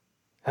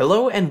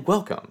Hello and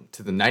welcome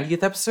to the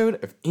 90th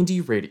episode of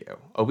Indie Radio,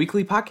 a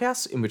weekly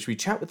podcast in which we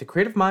chat with the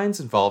creative minds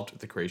involved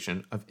with the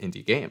creation of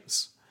indie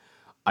games.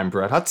 I'm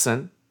Brett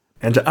Hudson.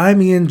 And I'm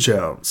Ian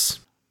Jones.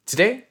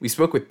 Today, we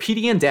spoke with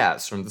Petie and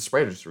Dazz from the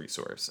Spriters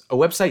Resource, a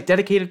website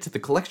dedicated to the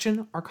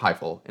collection,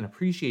 archival, and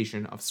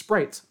appreciation of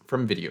sprites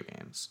from video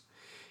games.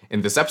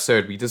 In this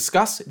episode, we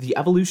discuss the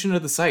evolution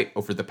of the site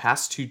over the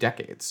past 2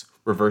 decades,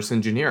 reverse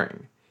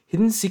engineering,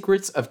 hidden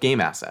secrets of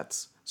game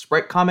assets,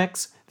 sprite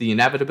comics, the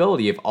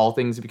inevitability of all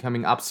things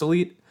becoming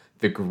obsolete,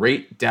 the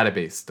great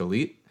database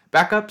delete,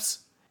 backups,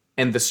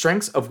 and the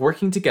strengths of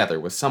working together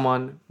with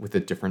someone with a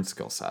different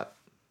skill set.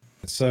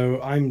 So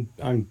I'm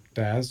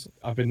Daz.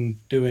 I've been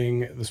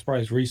doing the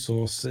Spriters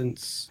Resource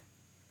since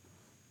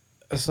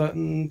a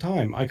certain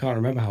time. I can't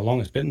remember how long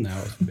it's been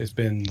now. It's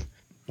been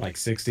like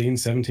 16,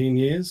 17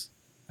 years,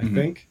 I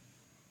think.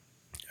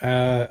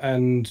 I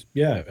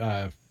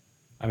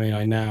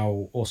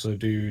now also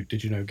do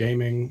Did You Know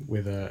Gaming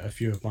with a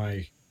few of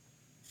my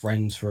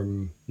friends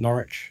from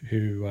Norwich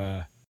who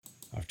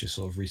I've just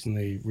sort of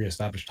recently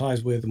re-established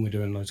ties with, and we're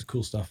doing loads of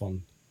cool stuff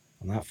on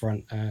that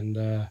front,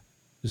 and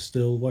just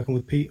still working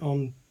with Pete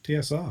on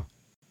TSR.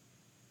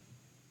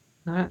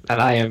 And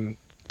I am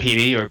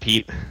Petie, or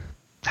Pete.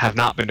 Have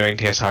not been doing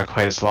TSR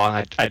quite as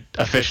long. I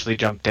officially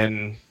jumped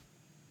in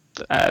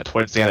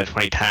towards the end of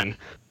 2010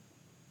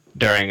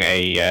 during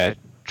a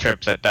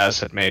trip that Daz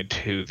had made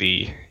to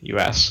the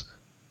US.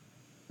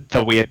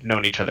 Though we had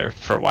known each other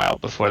for a while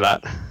before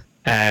that.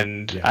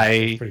 And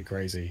it's pretty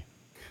crazy.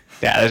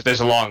 Yeah,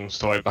 there's a long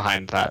story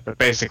behind that, but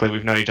basically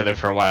we've known each other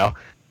for a while.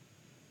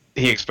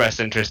 He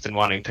expressed interest in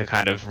wanting to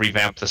kind of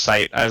revamp the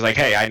site. I was like,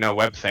 hey, I know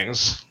web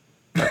things.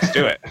 Let's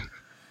do it.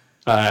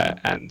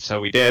 And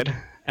so we did,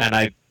 and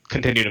I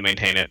continue to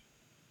maintain it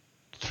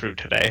through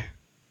today.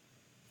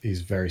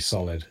 He's very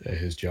solid at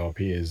his job.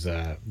 He is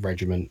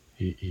regiment.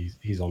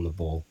 He's on the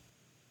ball.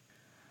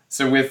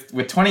 So with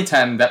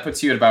 2010, that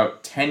puts you at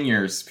about 10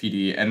 years,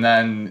 PD, and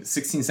then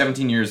 16,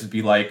 17 years would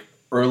be like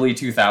early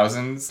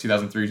 2000s,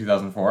 2003,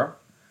 2004?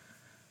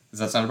 Does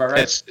that sound about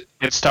right?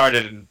 It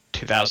started in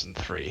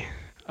 2003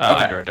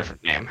 under a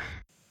different name.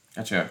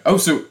 Gotcha. Oh,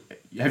 so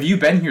have you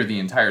been here the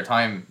entire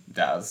time,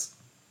 Daz?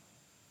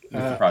 With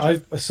the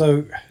project?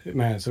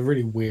 It's a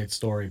really weird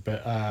story,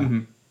 but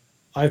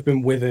I've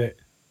been with it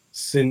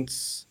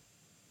since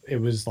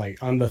it was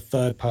like I'm the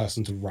third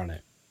person to run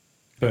it.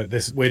 But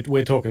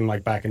we're talking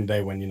like back in the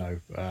day when,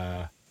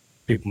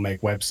 people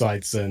make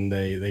websites and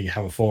they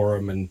have a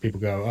forum and people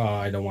go, oh,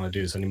 I don't want to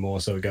do this anymore.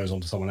 So it goes on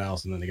to someone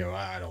else and then they go,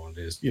 I don't want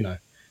to do this.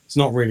 It's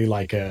not really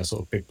like a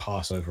sort of big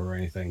Passover or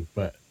anything,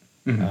 but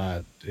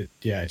it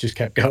just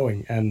kept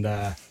going. And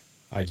I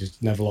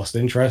just never lost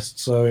interest.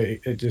 So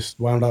it just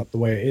wound up the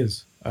way it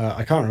is.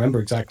 I can't remember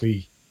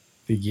exactly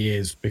the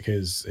years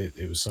because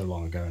it was so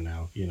long ago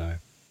now,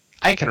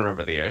 I can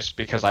remember the years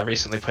because I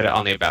recently put it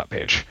on the About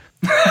page.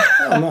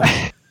 Oh,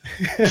 nice.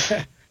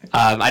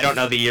 I don't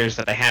know the years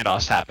that the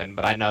handoffs happened,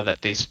 but I know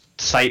that the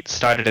site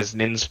started as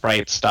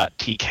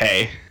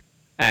ninsprites.tk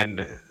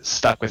and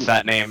stuck with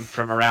that name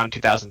from around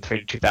 2003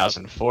 to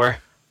 2004.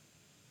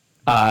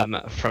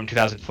 From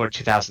 2004 to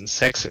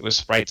 2006, it was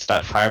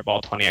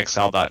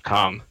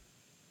sprites.fireball20xl.com.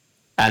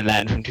 And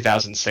then from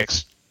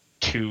 2006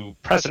 to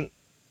present,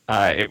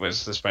 it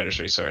was the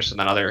Spriters Resource, and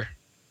then other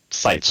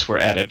sites were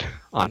added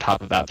on top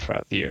of that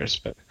throughout the years.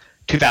 But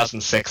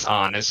 2006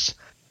 on is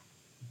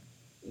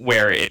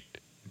where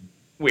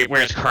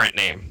its current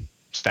name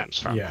stems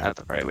from, at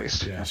the very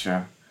least. Yeah,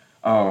 sure.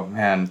 Oh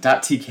man,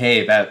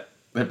 .tk, that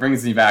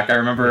brings me back. I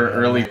remember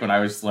early when I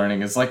was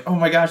learning, it's like, oh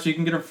my gosh, you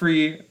can get a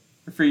free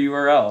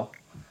URL.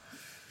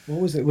 What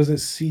was it? Was it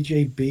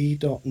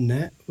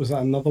cjb.net? Was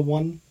that another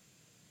one?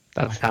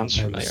 That sounds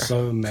familiar.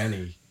 So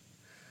many.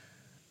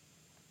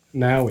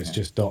 Now it's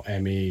just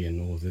 .me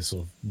and all this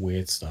sort of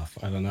weird stuff.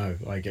 I don't know.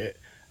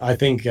 I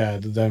think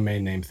the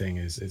domain name thing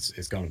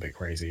it's gone a bit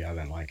crazy. I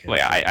don't like it. Well,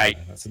 yeah,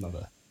 that's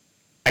another.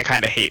 I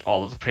kind of hate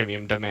all of the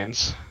premium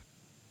domains.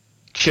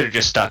 Should have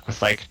just stuck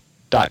with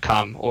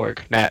 .com,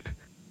 .org, .net,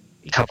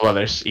 a couple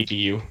others,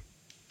 edu.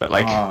 But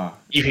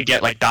you could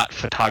get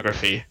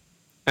 .photography,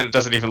 and it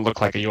doesn't even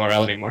look like a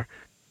URL anymore.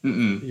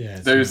 Yeah,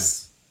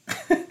 there's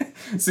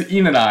so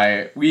Ian and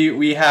I,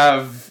 we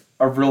have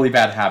a really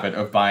bad habit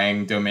of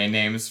buying domain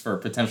names for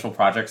potential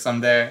projects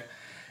someday.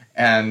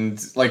 And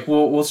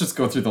we'll just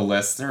go through the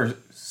list. There are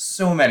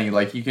so many. You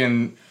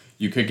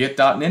could get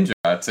 .ninja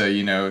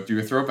to do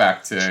a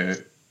throwback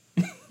to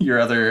your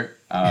other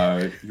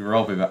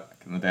URL back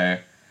in the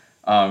day.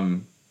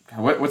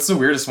 What's the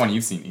weirdest one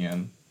you've seen,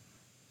 Ian?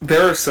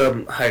 There are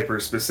some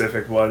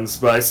hyper-specific ones,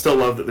 but I still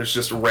love that there's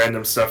just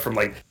random stuff from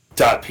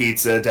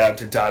 .pizza down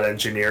to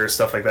 .engineer,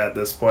 stuff like that at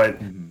this point.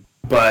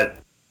 But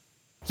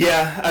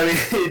yeah, I mean,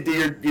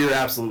 you're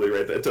absolutely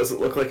right. That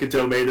doesn't look like a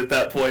domain at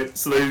that point.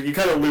 So you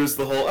kind of lose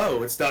the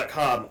whole, it's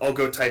 .com. I'll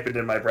go type it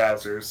in my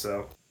browser,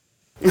 so.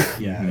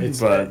 Yeah,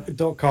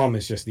 .com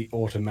is just the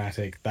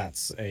automatic,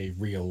 that's a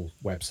real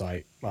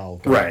website. I'll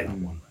go right. with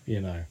that one,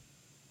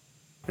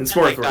 It's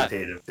more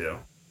authoritative, too.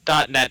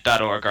 .net,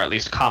 .org are at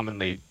least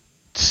commonly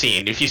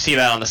seen. If you see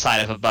that on the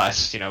side of a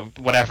bus,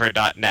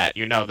 whatever.net,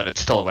 you know that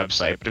it's still a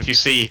website. But if you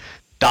see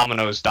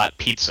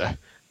Domino's.pizza,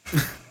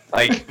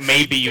 like,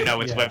 maybe you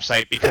know it's a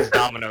website because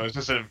Domino's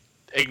is an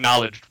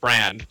acknowledged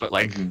brand, but,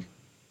 like,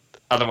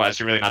 otherwise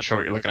you're really not sure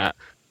what you're looking at.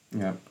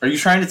 Yeah. Are you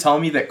trying to tell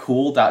me that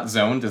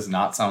cool.zone does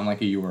not sound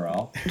like a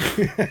URL?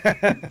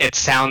 It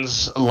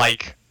sounds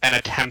like an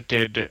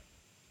attempted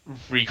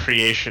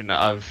recreation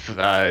of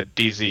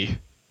DZ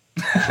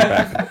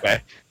back in the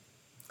day.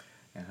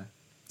 Yeah.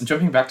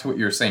 Jumping back to what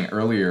you were saying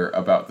earlier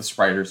about the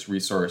Spriters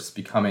Resource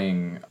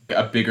becoming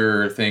a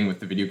bigger thing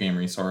with the video game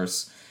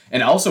resource,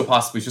 and also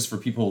possibly just for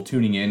people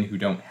tuning in who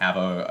don't have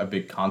a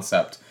big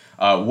concept,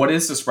 what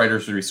is the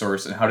Spriters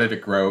Resource and how did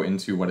it grow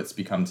into what it's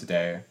become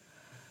today?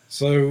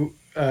 So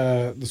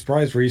the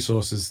Spriters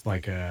Resource is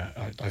like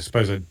I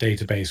suppose a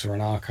database or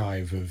an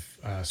archive of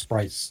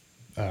sprites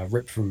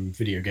ripped from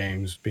video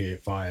games, be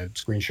it via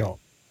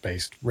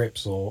screenshot-based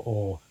rips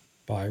or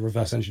by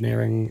reverse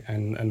engineering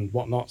and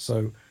whatnot.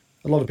 So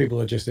a lot of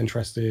people are just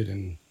interested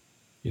in,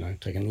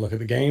 taking a look at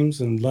the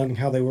games and learning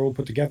how they were all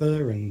put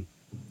together and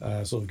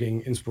sort of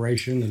getting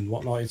inspiration and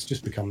whatnot. It's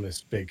just become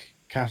this big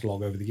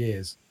catalog over the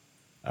years.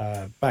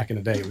 Back in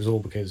the day, it was all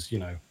because,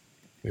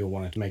 we all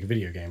wanted to make a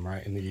video game,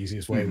 right? And the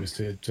easiest way was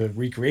to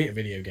recreate a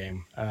video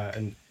game.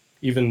 And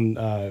even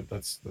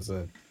that's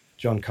a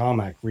John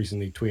Carmack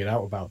recently tweeted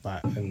out about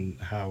that and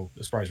how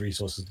the Spriters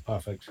Resource is the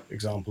perfect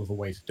example of a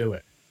way to do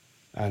it.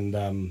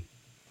 And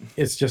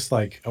it's just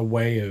like a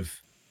way of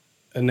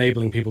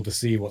enabling people to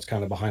see what's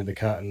kind of behind the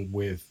curtain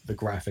with the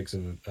graphics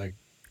of a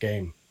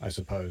game, I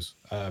suppose,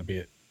 be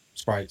it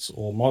sprites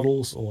or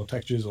models or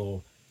textures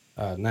or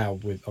now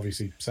with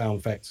obviously sound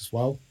effects as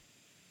well.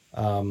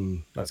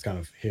 That's kind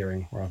of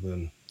hearing rather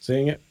than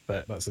seeing it,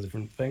 but that's a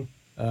different thing.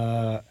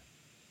 I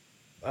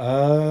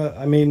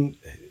mean,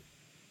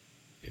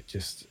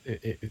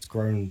 it's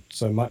grown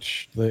so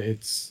much that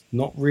it's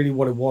not really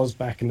what it was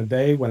back in the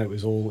day when it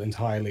was all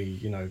entirely,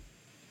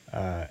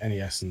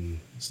 NES and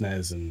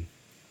SNES and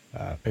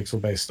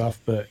pixel-based stuff.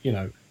 But,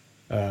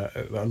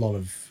 a lot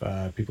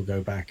of people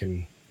go back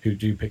and who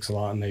do pixel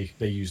art and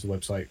they use the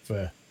website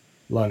for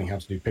learning how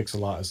to do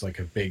pixel art as like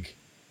a big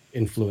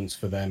influence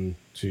for them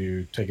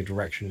to take a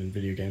direction in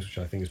video games, which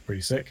I think is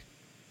pretty sick.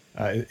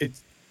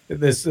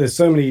 There's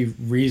so many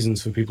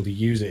reasons for people to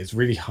use it. It's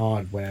really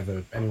hard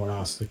whenever anyone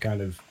asks to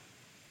kind of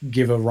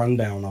give a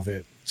rundown of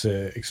it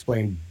to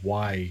explain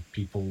why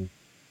people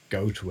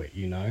go to it,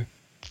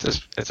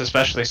 It's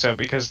especially so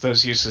because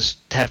those uses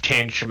have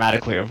changed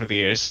dramatically over the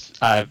years.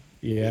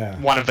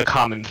 One of the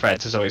common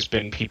threads has always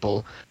been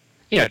people,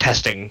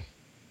 testing.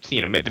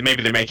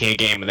 Maybe they're making a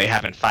game and they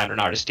haven't found an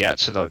artist yet,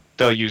 so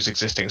they'll use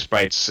existing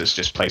sprites as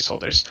just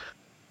placeholders.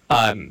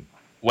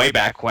 Way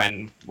back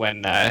when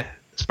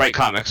sprite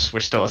comics were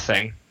still a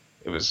thing,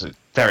 it was a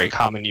very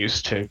common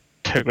use to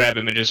grab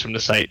images from the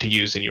site to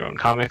use in your own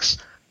comics.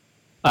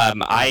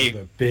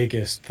 The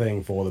biggest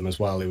thing for them as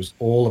well. It was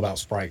all about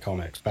sprite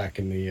comics back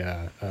in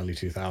the early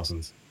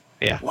 2000s.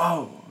 Yeah.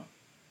 Whoa.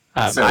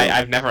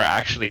 I've never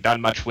actually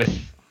done much with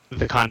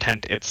the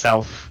content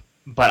itself,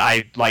 but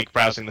I like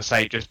browsing the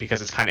site just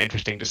because it's kind of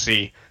interesting to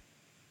see,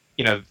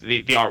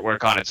 the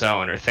artwork on its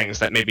own or things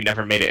that maybe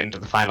never made it into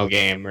the final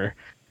game, or,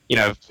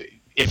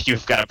 if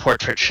you've got a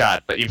portrait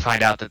shot, but you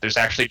find out that there's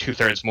actually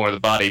 2/3 more of the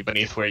body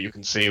beneath where you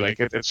can see, like,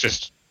 it's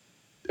just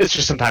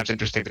sometimes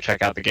interesting to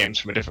check out the games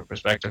from a different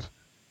perspective.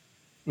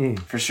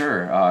 For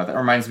sure. That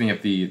reminds me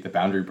of the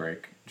Boundary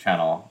Break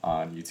channel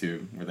on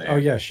YouTube where they. Oh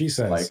yeah, She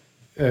Says.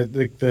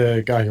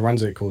 The guy who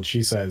runs it called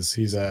She Says.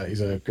 He's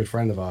a good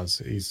friend of ours.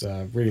 He's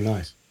really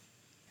nice.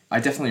 I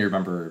definitely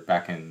remember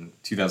back in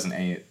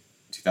 2008,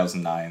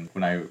 2009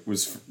 when I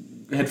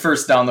had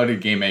first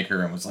downloaded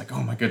GameMaker and was like,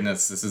 oh my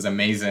goodness, this is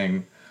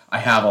amazing. I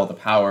have all the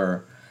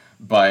power,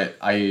 but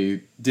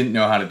I didn't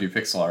know how to do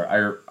pixel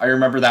art. I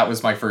remember that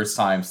was my first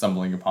time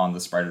stumbling upon the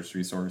Spriters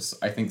Resource.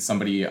 I think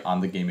somebody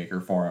on the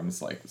GameMaker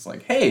forums was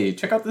like, hey,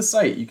 check out this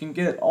site. You can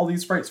get all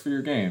these sprites for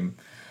your game,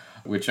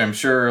 which I'm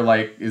sure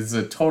is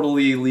a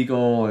totally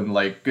legal and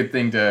good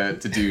thing to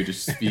do,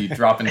 just be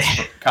dropping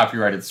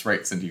copyrighted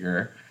sprites into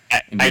your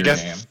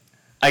game.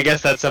 I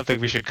guess that's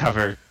something we should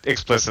cover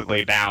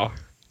explicitly now,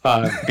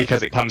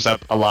 because it comes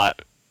up a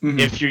lot. Mm-hmm.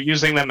 If you're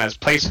using them as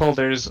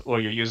placeholders or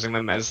you're using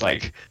them as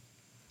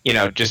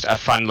just a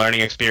fun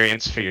learning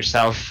experience for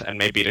yourself and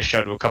maybe to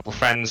show to a couple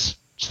friends,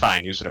 it's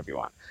fine, use whatever you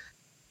want.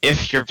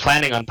 If you're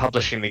planning on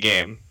publishing the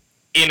game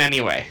in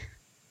any way,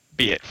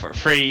 be it for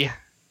free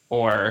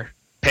or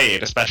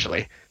paid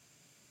especially,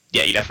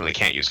 yeah, you definitely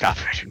can't use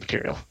copyrighted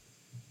material.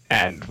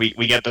 And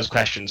we get those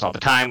questions all the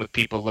time with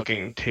people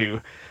looking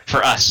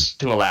for us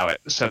to allow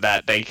it so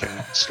that they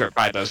can skirt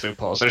by those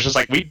loopholes. It's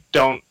just we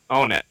don't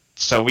own it,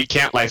 so we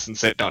can't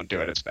license it, don't do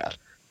it, it's bad.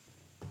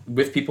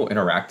 With people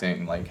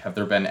interacting, have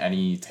there been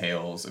any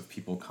tales of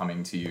people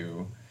coming to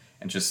you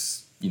and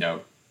just,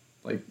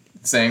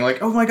 saying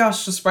oh my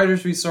gosh, the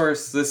Spriters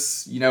Resource,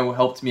 this,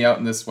 helped me out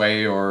in this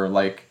way, or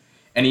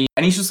any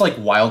just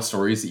wild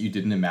stories that you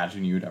didn't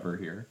imagine you would ever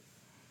hear?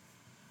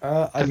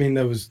 I mean,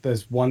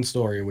 there's one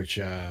story which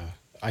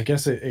I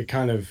guess it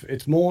kind of,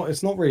 it's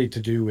not really to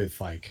do with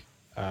like,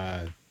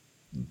 I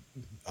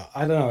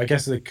don't know, I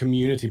guess the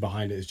community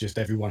behind it is just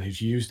everyone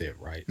who's used it,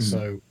 right?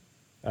 So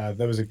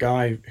there was a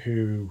guy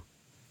who,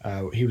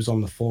 he was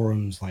on the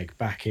forums like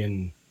back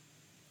in,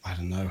 I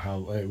don't know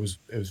how, it was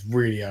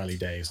really early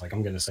days, like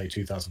I'm going to say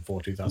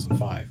 2004,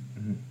 2005.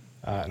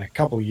 And a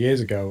couple of years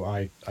ago,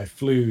 I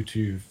flew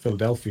to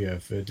Philadelphia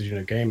for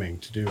Digital Gaming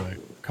to do a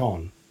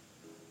con.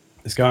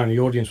 This guy in the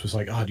audience was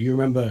like, "Oh, do you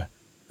remember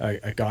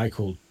a guy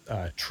called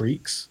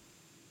Treeks?"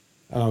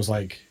 And I was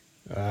like,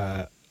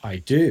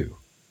 "I do,"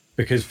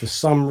 because for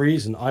some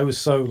reason I was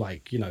so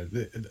like,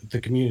 the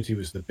community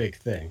was the big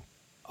thing.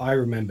 I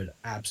remembered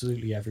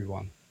absolutely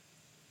everyone.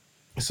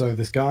 So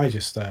this guy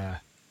just,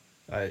 I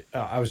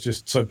was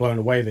just so blown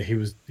away that he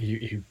was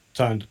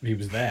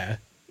there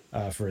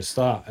for a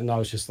start, and I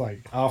was just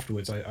like,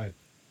 afterwards I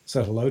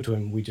said hello to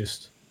him. We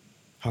just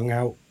hung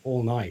out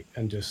all night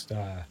and just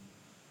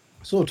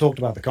sort of talked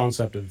about the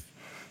concept of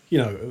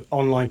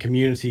online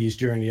communities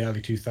during the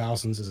early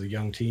 2000s as a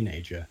young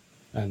teenager,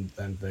 and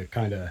the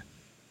kind of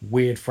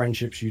weird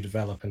friendships you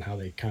develop and how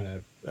they kind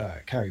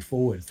of carry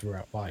forward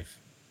throughout life,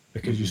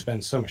 because you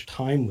spent so much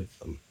time with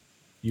them,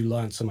 you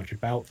learn so much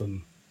about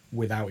them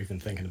without even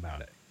thinking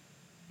about it.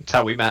 That's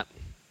how we met.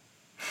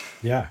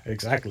 Yeah,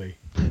 exactly.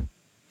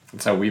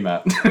 That's how we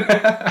met.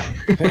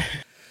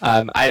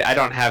 I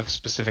don't have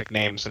specific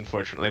names,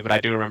 unfortunately, but I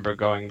do remember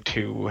going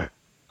to,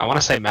 I want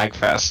to say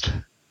MagFest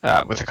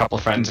with a couple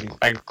of friends,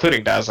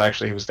 including Dazz,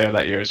 actually, who was there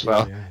that year as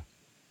well. Yeah.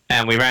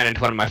 And we ran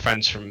into one of my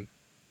friends from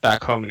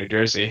back home in New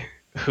Jersey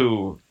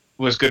who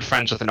was good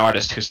friends with an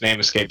artist whose name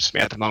escapes me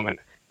at the moment,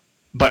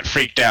 but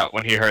freaked out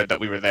when he heard that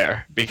we were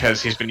there,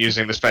 because he's been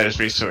using the Spriters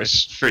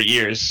Resource for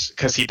years,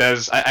 because he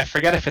does, I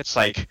forget if it's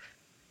like,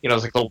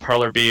 it's like little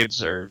perler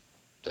beads or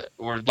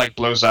like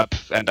blows up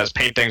and does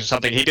paintings or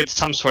something. He did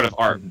some sort of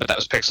art, but that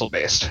was pixel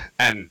based,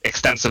 and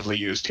extensively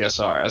used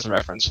TSR as a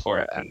reference for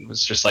it, and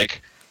was just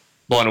like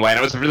blown away. And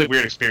it was a really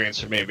weird experience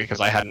for me, because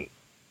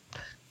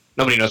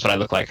nobody knows what I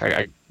look like.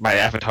 My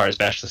avatar is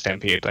Bash the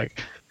Stampede,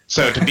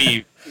 so to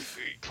be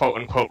quote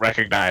unquote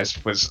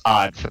recognized was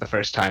odd for the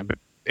first time, but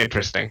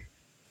interesting.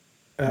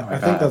 I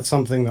think that's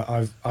something that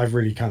I've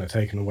really kind of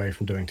taken away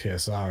from doing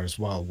TSR as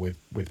well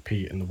with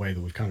Pete, and the way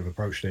that we've kind of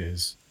approached it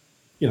is,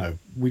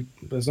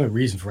 there's no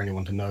reason for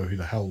anyone to know who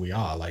the hell we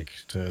are, like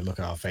to look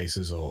at our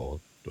faces or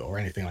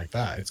anything like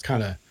that. It's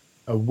kind of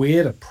a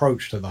weird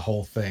approach to the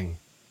whole thing,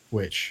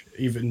 which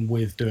even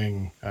with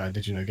doing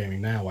Digital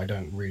Gaming now,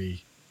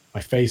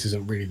 my face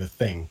isn't really the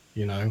thing,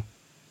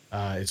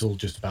 it's all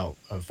just about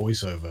a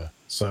voiceover.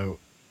 So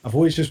I've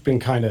always just been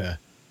kind of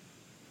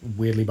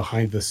weirdly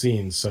behind the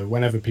scenes. So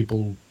whenever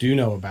people do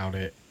know about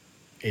it,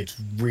 it's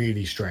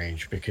really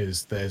strange,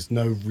 because there's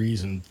no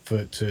reason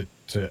to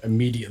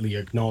immediately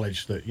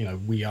acknowledge that,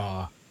 we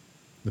are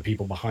the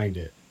people behind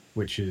it,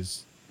 which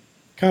is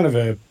kind of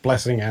a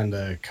blessing and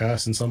a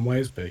curse in some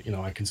ways, but,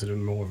 I consider it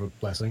more of a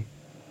blessing.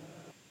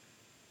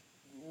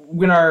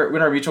 When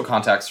our mutual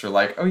contacts were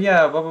like, "Oh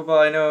yeah, blah blah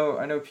blah,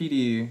 I know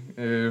Petie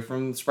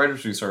from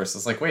Spriters Resource,"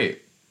 it's like,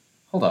 wait,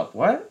 hold up,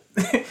 what?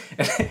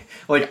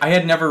 Like, I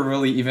had never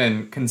really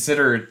even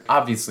considered,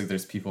 obviously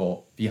there's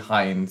people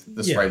behind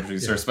the Spriters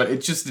Resource, but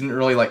it just didn't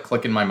really like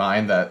click in my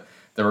mind that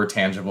there were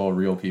tangible,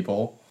 real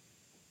people.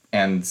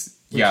 And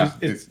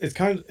it's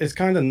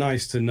kind of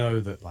nice to know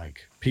that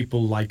like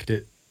people liked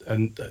it,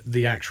 and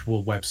the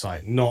actual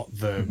website, not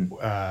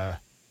the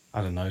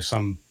I don't know,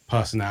 some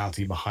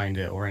personality behind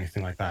it or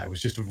anything like that. It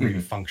was just a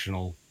really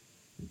functional.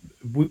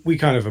 We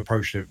kind of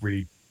approached it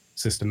really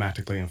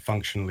systematically, and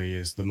functionally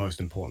is the most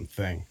important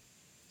thing.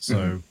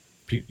 So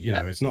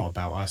it's not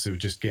about us. It would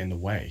just get in the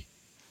way.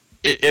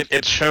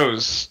 It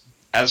shows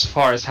as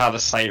far as how the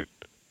site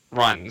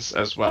runs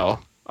as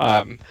well.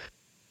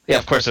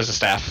 Of course, there's a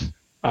staff.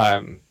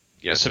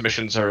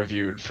 Submissions are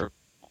reviewed for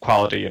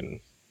quality and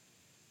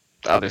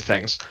other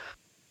things,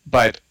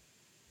 but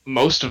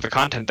most of the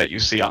content that you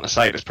see on the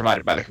site is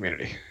provided by the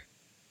community.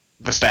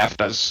 The staff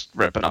does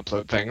rip and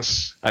upload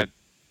things,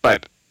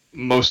 but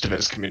most of it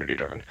is community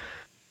driven.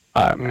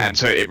 And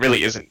so it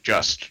really isn't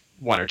just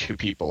one or two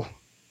people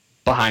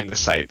behind the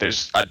site.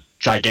 There's a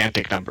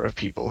gigantic number of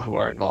people who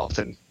are involved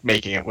in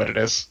making it what it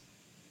is.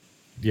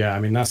 Yeah, I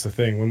mean, that's the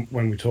thing.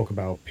 When we talk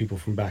about people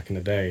from back in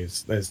the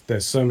days,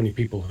 there's so many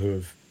people who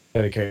have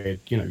dedicated,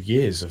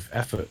 years of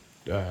effort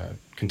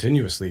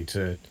continuously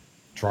to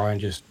try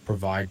and just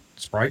provide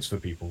sprites for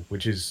people,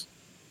 which is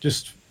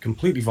just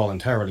completely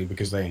voluntarily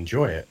because they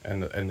enjoy it,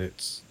 and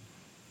it's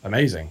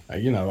amazing.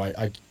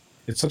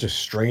 It's such a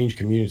strange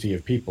community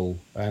of people,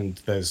 and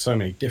there's so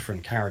many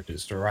different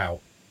characters throughout,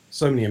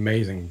 so many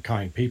amazing,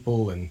 kind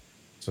people, and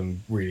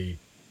some really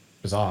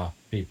bizarre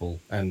people,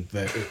 and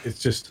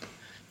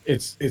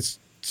it's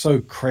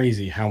so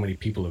crazy how many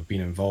people have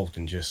been involved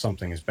in just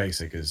something as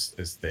basic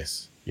as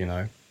this,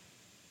 Yeah,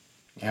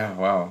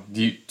 wow.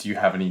 Do you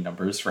have any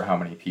numbers for how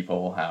many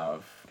people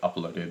have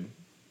uploaded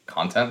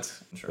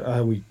content? Sure.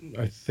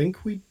 I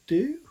think we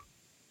do.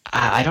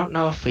 I don't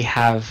know if we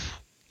have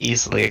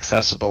easily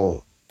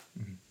accessible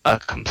a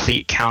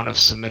complete count of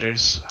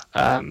submitters.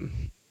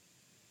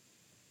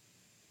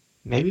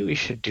 Maybe we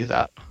should do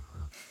that.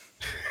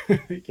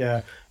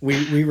 Yeah,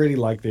 we really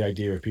like the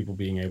idea of people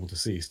being able to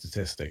see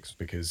statistics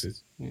because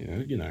it's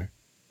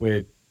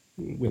we're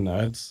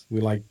nerds.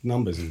 We like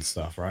numbers and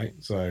stuff, right?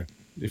 So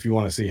if you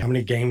want to see how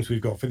many games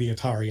we've got for the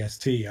Atari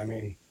ST, I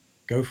mean,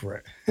 go for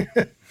it.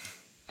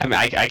 I mean,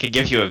 I could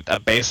give you a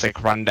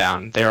basic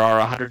rundown. There are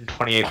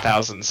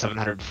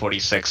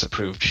 128,746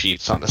 approved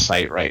sheets on the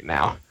site right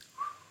now.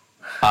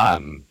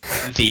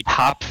 The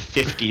top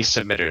 50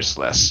 submitters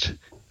list.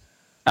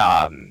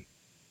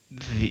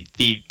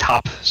 The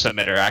top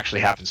submitter actually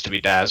happens to be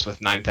Dazz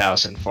with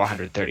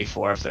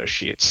 9,434 of those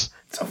sheets.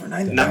 It's over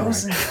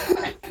 9,000.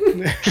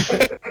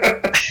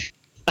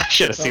 I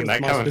should have seen that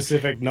my coming.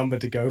 Specific number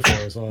to go for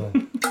as well.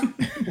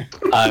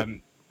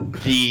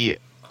 The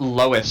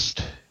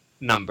lowest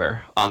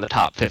number on the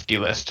top 50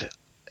 list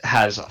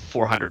has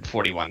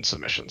 441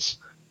 submissions.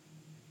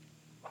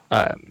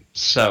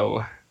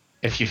 So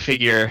if you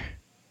figure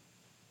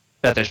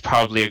that there's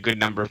probably a good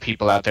number of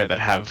people out there that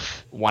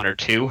have one or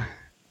two,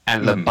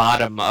 and the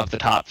bottom of the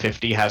top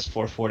 50 has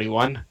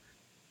 441,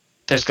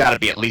 there's got to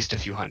be at least a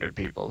few hundred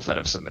people that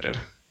have submitted.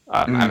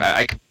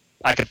 I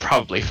could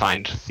probably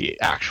find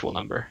the actual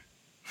number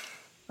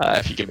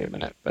if you give me a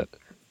minute, but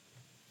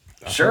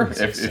Sure, If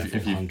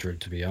if you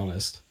 100, to be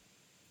honest.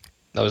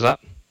 that was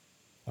that.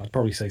 I'd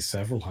probably say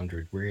several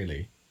hundred,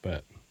 really,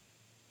 but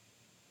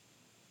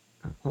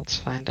Let's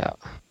find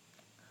out.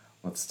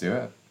 let's do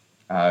it.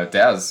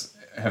 Daz,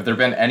 have there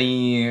been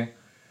any?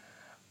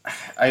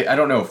 I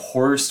don't know if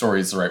horror story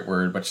is the right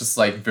word, but just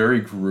like very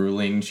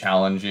grueling,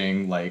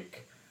 challenging,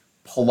 like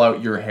pull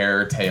out your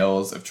hair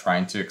tales of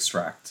trying to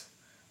extract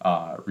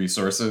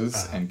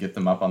resources and get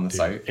them up on the dude,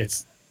 site.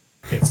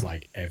 it's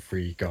like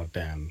every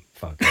goddamn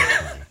fucking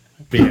time.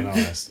 Being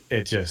honest,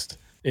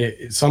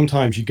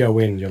 sometimes you go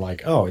in, you're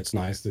like, oh, it's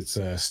nice. It's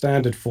a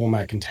standard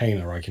format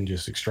container. I can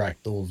just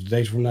extract all the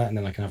data from that, and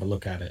then I can have a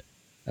look at it.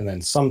 And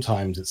then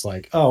sometimes it's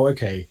like, oh,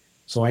 okay,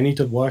 so I need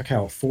to work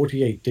out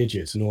 48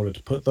 digits in order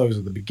to put those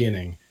at the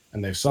beginning,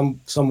 and they've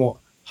somewhat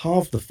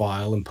halved the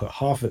file and put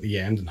half at the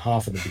end and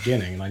half at the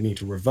beginning, and I need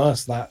to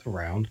reverse that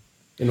around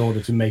in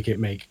order to make it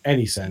make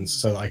any sense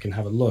so that I can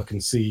have a look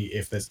and see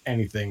if there's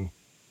anything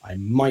I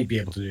might be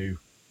able to do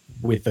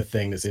with the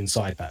thing that's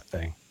inside that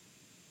thing.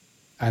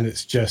 And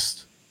it's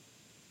just,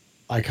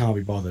 I can't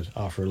be bothered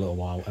after a little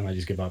while, and I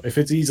just give up. If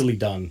it's easily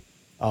done,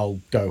 I'll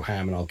go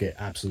ham and I'll get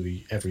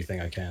absolutely everything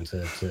I can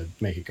to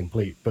make it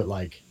complete. But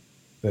like,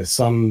 there's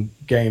some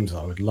games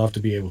I would love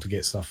to be able to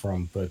get stuff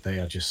from, but they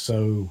are just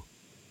so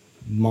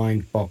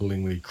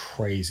mind-bogglingly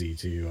crazy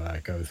to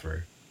go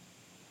through.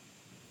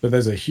 But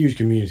there's a huge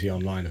community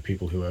online of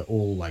people who are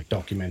all like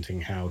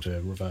documenting how to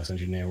reverse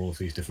engineer all of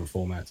these different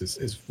formats.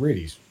 It's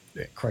really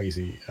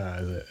crazy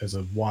as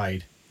a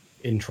wide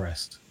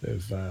interest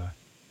of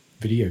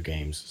video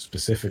games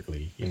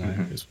specifically.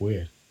 It's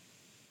weird.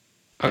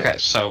 Okay,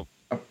 so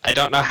I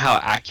don't know how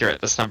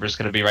accurate this number is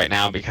going to be right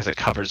now because it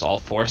covers all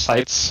 4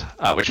 sites,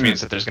 which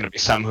means that there's going to be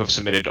some who have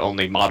submitted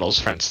only models,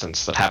 for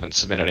instance, that haven't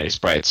submitted any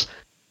sprites.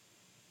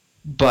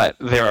 But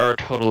there are a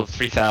total of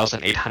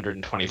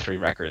 3,823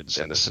 records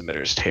in the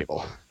submitters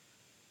table.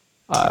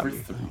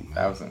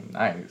 3,000,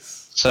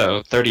 nice.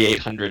 So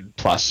 3,800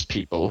 plus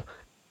people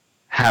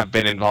have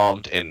been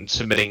involved in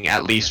submitting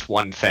at least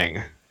one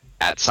thing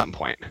at some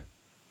point.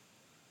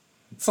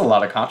 It's a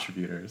lot of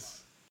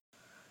contributors.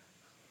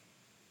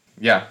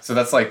 Yeah, so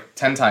that's like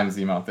 10 times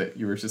the amount that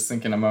you were just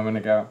thinking a moment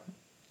ago.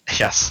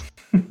 Yes.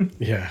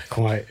 Yeah,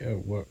 quite.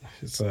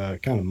 It's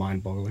kind of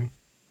mind-boggling.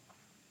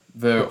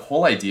 The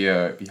whole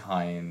idea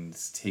behind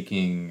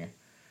taking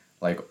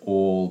like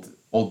old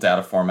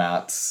data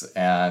formats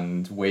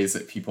and ways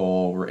that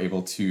people were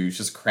able to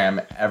just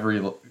cram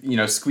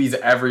squeeze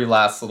every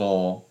last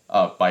little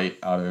byte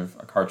out of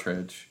a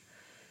cartridge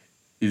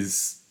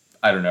is,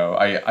 I don't know,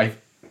 I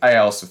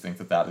also think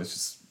that is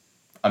just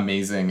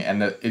amazing,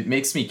 and that it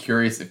makes me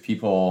curious if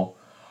people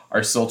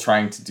are still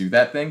trying to do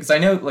that thing, because I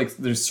know like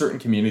there's certain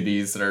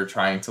communities that are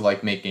trying to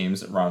like make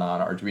games that run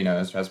on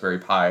Arduinos, Raspberry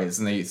Pis,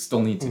 and they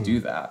still need to do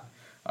that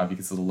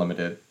because of the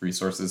limited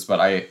resources. But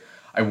I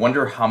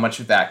wonder how much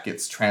of that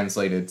gets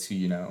translated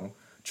to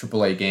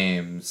AAA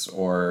games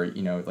or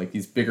like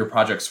these bigger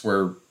projects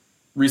where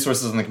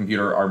resources on the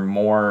computer are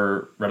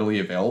more readily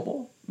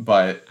available.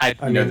 But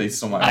they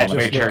still might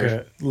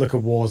look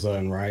at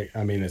Warzone, right?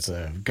 I mean, it's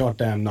a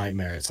goddamn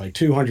nightmare. It's like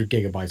 200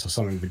 gigabytes or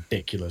something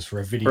ridiculous for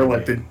a video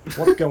game.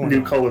 What's going new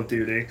on? Call of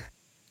Duty.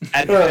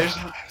 And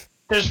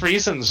there's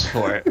reasons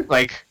for it.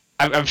 Like,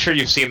 I'm sure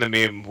you've seen the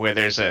meme where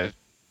there's a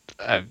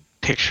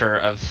picture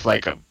of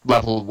like a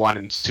level 1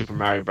 in Super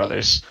Mario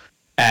Brothers,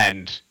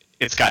 and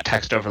it's got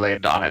text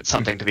overlaid on it,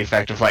 something to the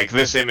effect of like,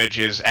 this image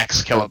is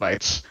X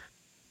kilobytes.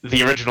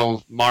 The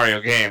original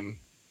Mario game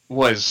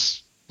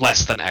was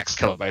less than X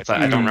kilobytes.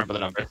 I don't remember the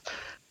number.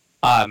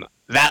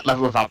 That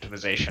level of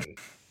optimization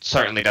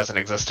certainly doesn't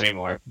exist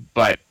anymore,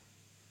 but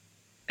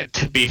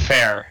to be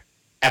fair,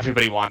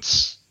 everybody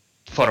wants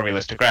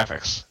photorealistic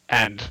graphics,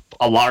 and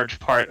a large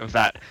part of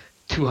that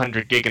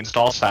 200 gig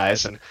install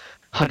size and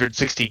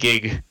 160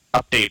 gig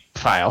update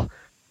file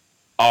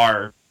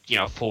are,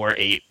 4,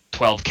 8,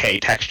 12K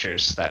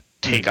textures that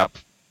take up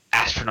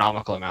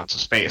astronomical amounts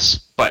of space,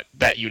 but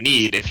that you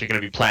need if you're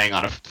going to be playing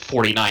on a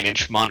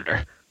 49-inch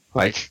monitor.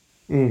 Like,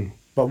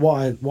 But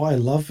what I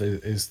love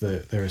is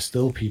that there are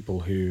still people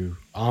who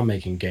are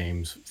making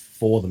games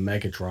for the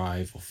Mega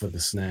Drive or for the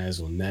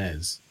SNES or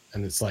NES,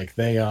 and it's like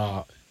they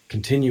are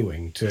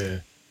continuing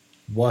to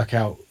work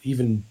out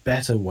even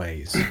better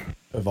ways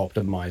of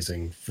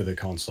optimizing for the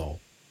console,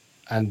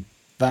 and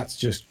that's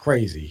just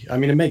crazy. I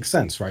mean, it makes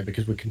sense, right?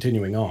 Because we're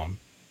continuing on.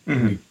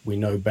 We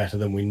know better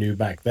than we knew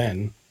back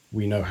then.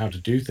 We know how to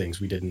do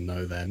things we didn't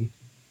know then.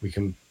 We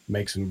can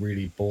make some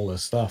really baller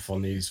stuff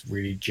on these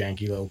really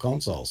janky little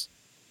consoles.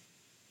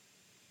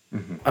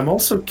 I'm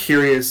also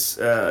curious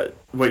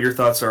what your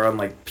thoughts are on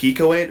like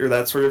Pico 8 or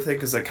that sort of thing,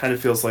 because that kind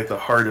of feels like the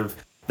heart of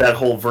that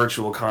whole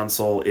virtual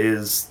console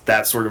is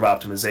that sort of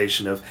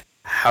optimization of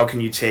how can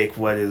you take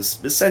what is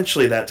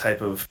essentially that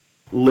type of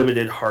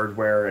limited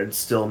hardware and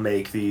still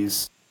make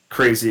these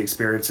crazy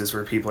experiences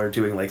where people are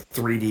doing like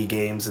 3D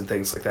games and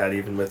things like that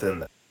even within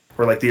them.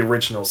 Or like the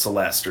original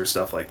Celeste or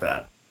stuff like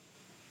that.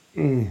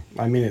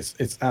 I mean,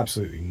 it's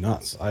absolutely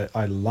nuts.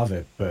 I love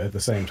it, but at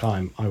the same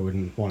time, I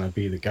wouldn't want to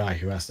be the guy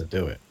who has to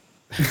do it.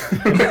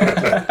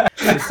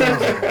 It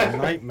sounds like a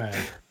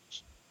nightmare.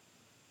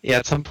 yeah,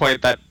 at some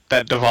point that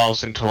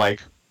devolves into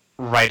like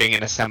writing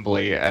an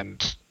assembly,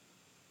 and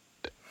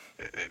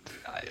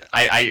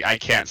I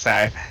can't say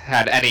I've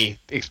had any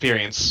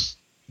experience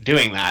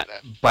doing that,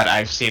 but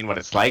I've seen what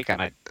it's like,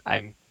 and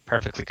I'm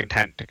perfectly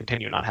content to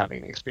continue not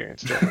having the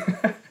experience doing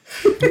it.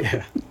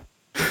 Yeah.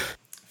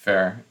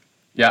 Fair.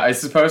 Yeah, I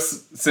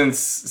suppose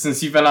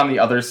since you've been on the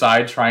other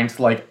side trying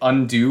to like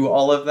undo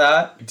all of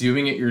that,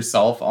 doing it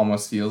yourself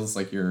almost feels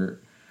like you're...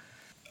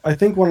 I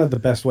think one of the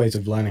best ways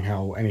of learning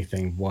how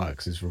anything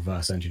works is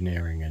reverse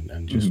engineering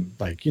and just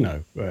like,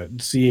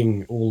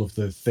 seeing all of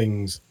the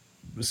things,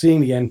 seeing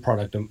the end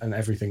product and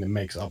everything that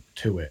makes up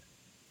to it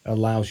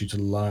allows you to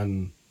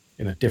learn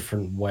in a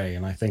different way.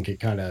 And I think it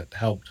kind of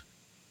helped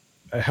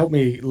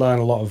me learn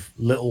a lot of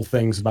little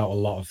things about a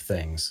lot of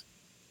things.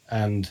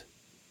 And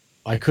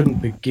I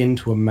couldn't begin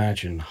to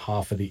imagine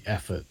half of the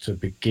effort to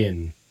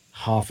begin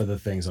half of the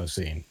things I've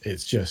seen.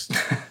 It's just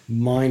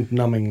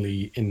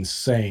mind-numbingly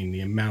insane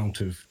the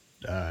amount of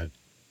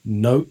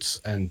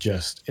notes and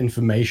just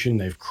information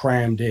they've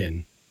crammed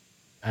in.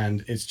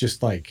 And it's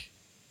just like,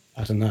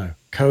 I don't know,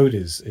 code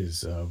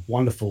is a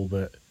wonderful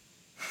but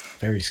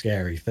very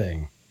scary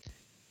thing.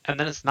 And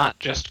then it's not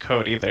just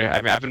code either.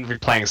 I mean, I've been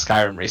replaying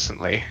Skyrim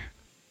recently,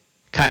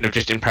 kind of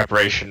just in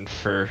preparation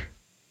for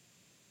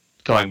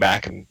going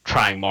back and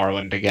trying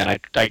Morrowind again.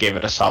 I gave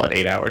it a solid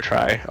 8-hour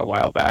try a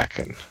while back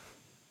and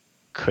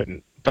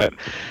couldn't. But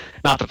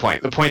not the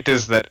point. The point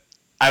is that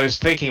I was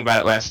thinking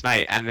about it last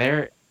night, and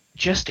they're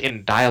just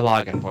in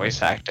dialogue and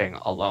voice acting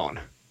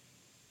alone,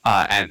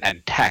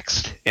 and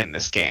text in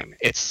this game.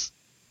 It's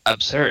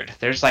absurd.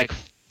 There's like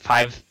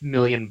 5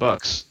 million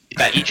books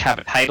that each have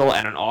a title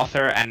and an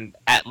author and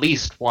at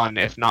least one,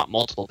 if not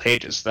multiple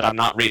pages that I'm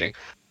not reading.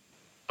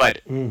 But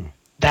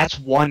that's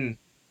one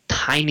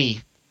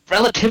tiny,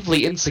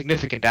 relatively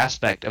insignificant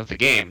aspect of the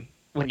game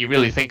when you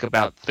really think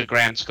about the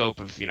grand scope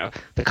of,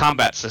 the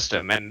combat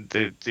system and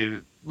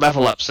the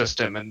level up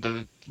system and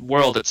the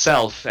world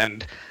itself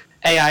and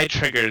AI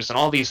triggers and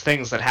all these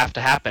things that have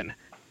to happen.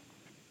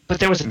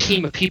 But there was a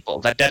team of people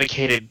that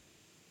dedicated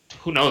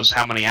who knows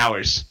how many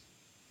hours,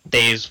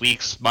 days,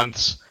 weeks,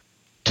 months,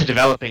 to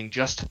developing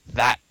just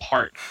that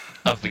part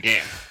of the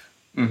game.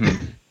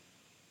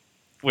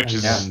 Which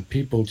is...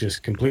 people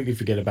just completely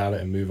forget about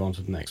it and move on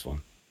to the next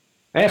one.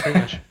 Yeah, pretty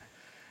much.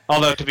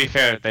 Although, to be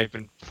fair, they've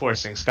been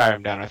forcing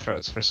Skyrim down our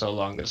throats for so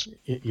long that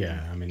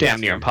it's damn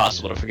near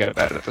impossible to forget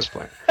about it at this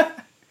point.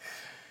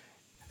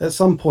 At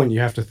some point, you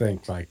have to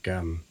think, like,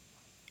 I'm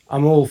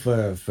all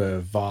for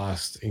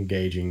vast,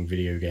 engaging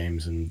video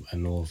games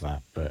and all of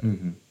that, but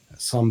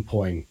at some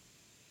point,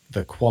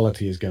 the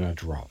quality is going to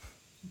drop.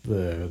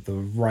 The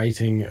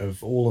writing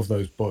of all of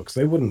those books,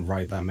 they wouldn't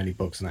write that many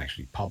books and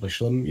actually publish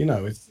them.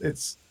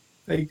 It's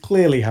they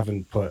clearly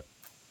haven't put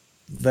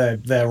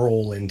they're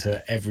all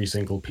into every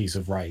single piece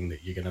of writing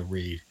that you're going to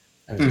read,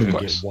 and it's going to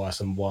get worse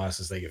and worse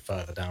as they get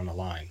further down the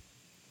line,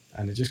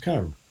 and it just kind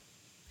of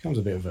becomes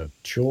a bit of a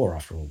chore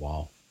after a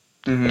while.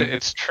 But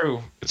it's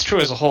true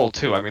as a whole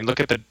too. I mean, look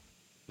at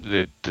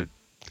the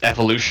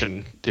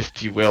evolution,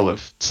 if you will,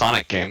 of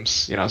Sonic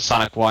games.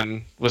 Sonic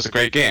 1 was a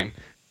great game.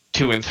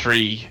 2 and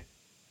 3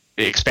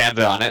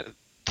 expanded on it.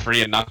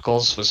 3 and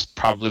Knuckles was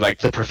probably like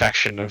the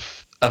perfection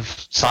of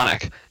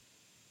Sonic,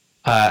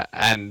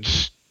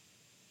 and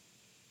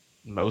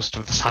most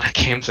of the Sonic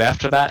games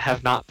after that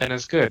have not been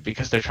as good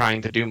because they're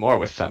trying to do more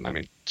with them. I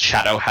mean,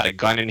 Shadow had a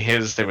gun in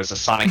his. There was a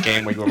Sonic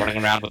game where you were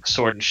running around with a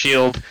sword and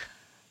shield.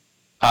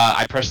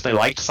 I personally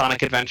liked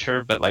Sonic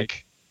Adventure, but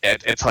like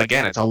it's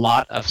a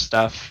lot of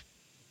stuff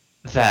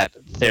that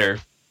they're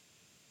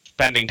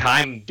spending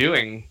time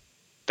doing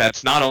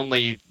that's not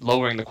only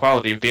lowering the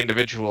quality of the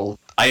individual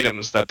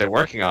items that they're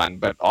working on,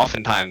 but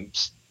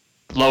oftentimes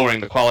lowering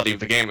the quality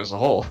of the game as a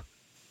whole.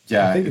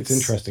 Yeah, I think it's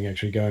interesting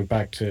actually going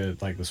back to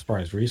like the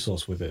Spriters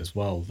Resource with it as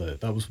well.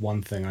 That was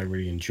one thing I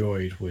really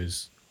enjoyed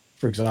was,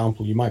 for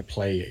example, you might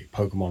play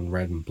Pokemon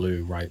Red and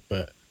Blue, right?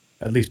 But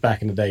at least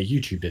back in the day,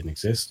 YouTube didn't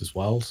exist as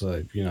well,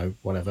 so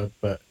whatever.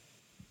 But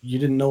you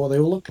didn't know what they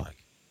all looked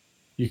like.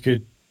 You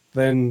could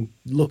then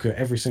look at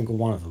every single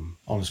one of them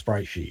on a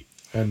sprite sheet,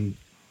 and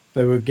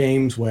there were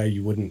games where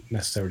you wouldn't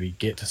necessarily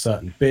get to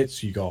certain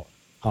bits. You got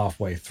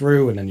halfway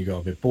through, and then you got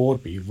a bit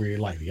bored, but you really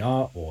like the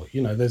art, or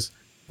there's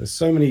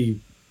so many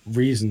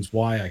reasons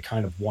why I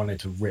kind of wanted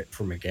to rip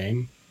from a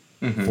game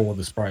for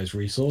the Spriters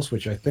Resource,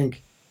 which I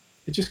think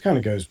it just kind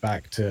of goes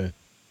back to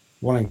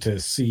wanting to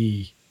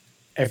see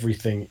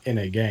everything in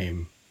a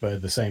game, but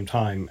at the same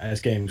time,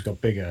 as games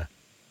got bigger,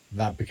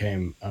 that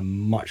became a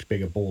much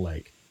bigger ball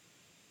ache.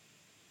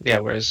 Yeah,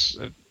 whereas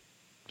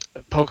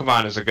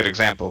Pokemon is a good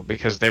example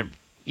because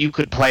you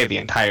could play the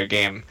entire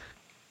game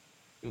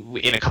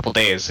in a couple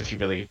days if you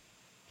really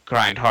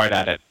grind hard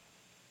at it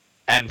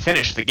and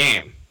finish the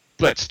game,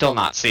 but still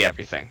not see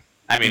everything.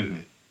 I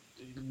mean,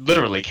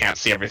 literally can't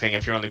see everything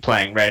if you're only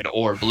playing red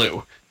or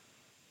blue.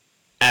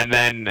 And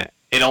then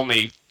it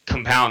only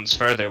compounds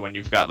further when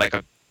you've got like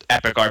a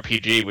epic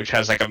RPG which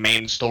has like a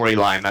main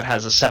storyline that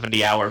has a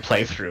 70-hour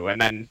playthrough, and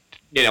then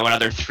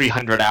another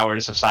 300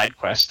 hours of side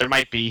quests. There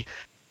might be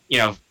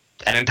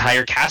an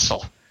entire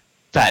castle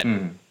that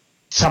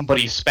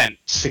somebody spent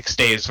 6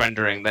 days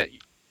rendering that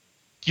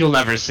you'll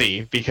never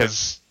see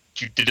because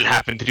you didn't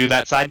happen to do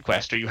that side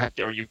quest, or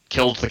you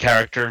killed the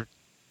character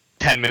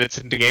 10 minutes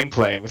into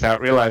gameplay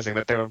without realizing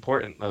that they were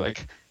important.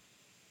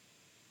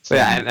 So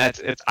yeah, and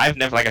I've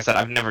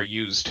never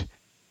used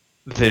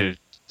the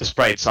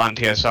sprites on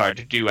TSR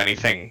to do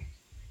anything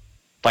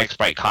like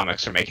sprite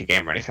comics or make a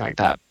game or anything like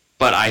that.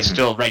 But I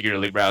still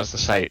regularly browse the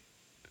site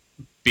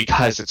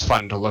because it's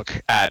fun to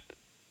look at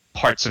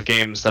parts of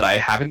games that I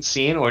haven't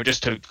seen, or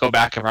just to go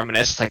back and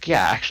reminisce. Like,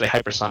 yeah, actually,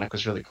 Hypersonic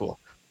was really cool.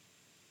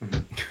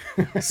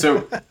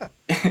 So,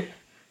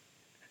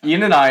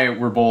 Ian and I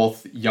were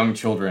both young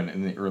children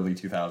in the early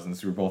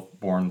 2000s. We were both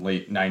born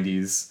late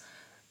 90s.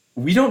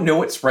 We don't know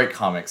what sprite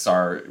comics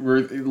are. We're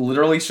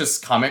literally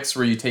just comics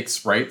where you take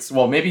sprites.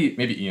 Well, maybe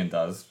Ian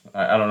does.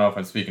 I don't know if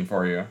I'm speaking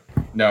for you.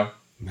 No?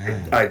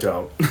 Man. I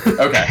don't.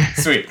 Okay,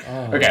 sweet.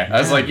 Okay, I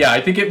was like, yeah, I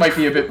think it might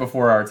be a bit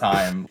before our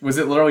time. Was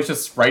it literally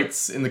just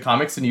sprites in the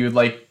comics, and you would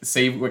like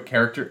say what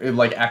character,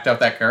 like act out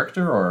that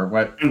character, or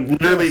what?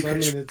 Literally,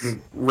 it's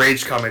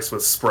Rage comics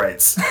with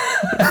sprites.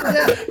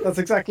 Yeah, that's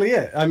exactly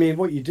it. I mean,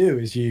 what you do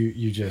is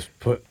you just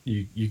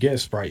you get a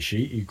sprite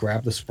sheet, you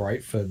grab the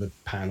sprite for the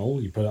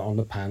panel, you put it on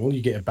the panel,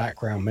 you get a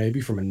background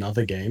maybe from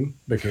another game,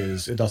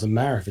 because it doesn't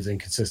matter if it's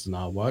inconsistent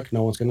artwork,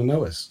 no one's going to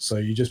notice. So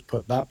you just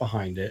put that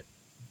behind it,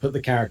 put the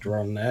character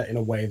on there in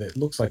a way that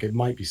looks like it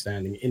might be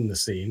standing in the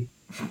scene,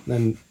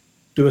 then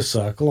do a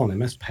circle on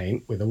MS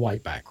Paint with a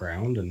white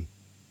background and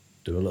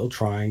do a little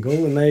triangle,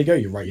 and there you go.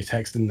 You write your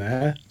text in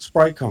there.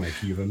 Sprite comic.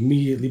 You've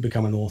immediately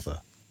become an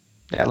author.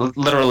 Yeah,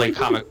 literally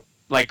comic,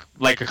 like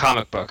a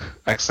comic book,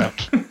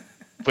 except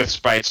with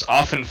sprites,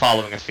 often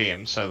following a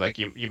theme. So like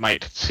you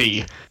might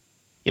see,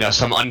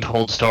 some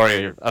untold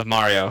story of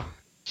Mario.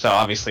 So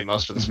obviously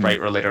most of the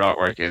sprite-related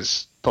artwork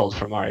is pulled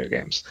from Mario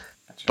games.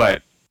 Gotcha.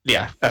 But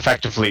yeah,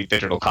 effectively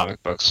digital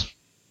comic books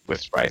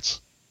with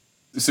sprites.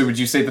 So would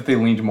you say that they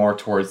leaned more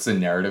towards the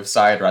narrative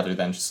side rather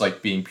than just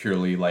like being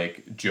purely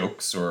like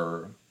jokes,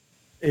 or?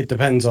 It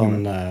depends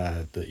on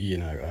the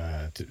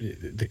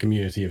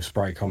community of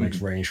sprite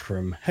comics range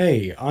from,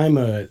 hey, I'm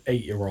a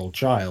 8-year-old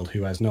child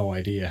who has no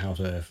idea how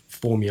to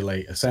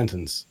formulate a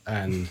sentence,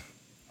 and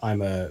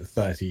I'm a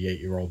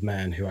 38-year-old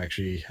man who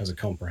actually has a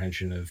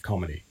comprehension of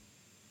comedy.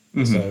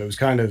 So it was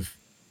kind of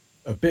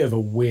a bit of a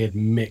weird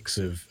mix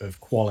of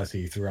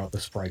quality throughout the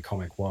sprite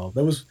comic world.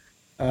 There was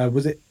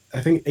I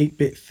think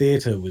 8-Bit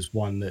Theater was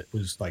one that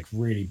was like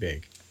really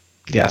big.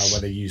 Yes. Where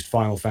they used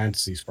Final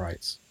Fantasy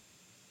sprites.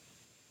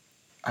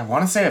 I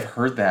want to say I've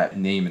heard that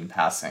name in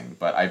passing,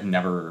 but I've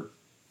never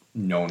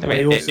known.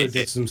 They also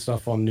did some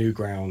stuff on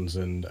Newgrounds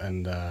and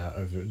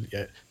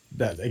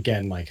that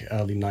again, like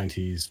early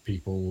 90s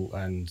people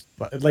and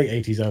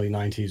late 80s, early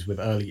 90s with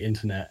early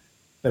internet.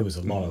 There was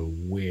a lot of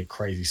weird,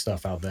 crazy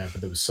stuff out there,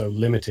 but it was so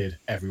limited,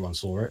 everyone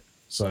saw it.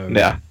 So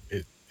yeah,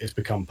 it's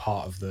become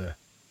part of the.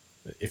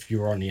 If you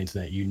were on the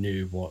internet, you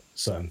knew what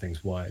certain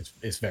things were.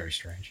 It's very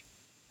strange.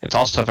 It's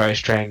also very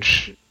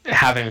strange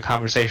having a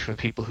conversation with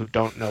people who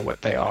don't know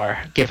what they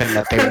are, given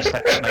that they were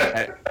such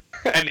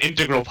an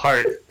integral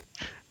part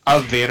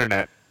of the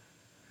internet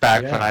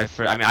back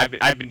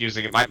when I've been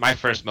using it. My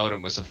first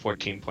modem was a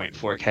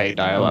 14.4K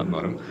dial-up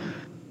modem,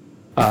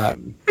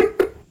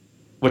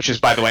 which is,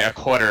 by the way, a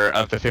quarter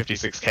of the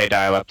 56K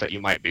dial-up that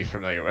you might be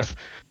familiar with.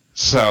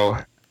 So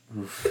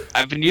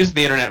I've been using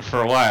the internet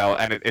for a while,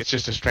 and it's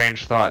just a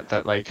strange thought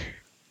that like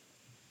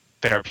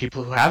there are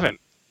people who haven't.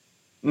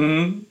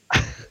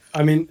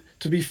 I mean,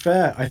 to be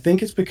fair, I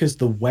think it's because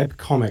the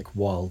webcomic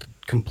world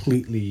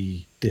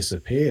completely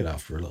disappeared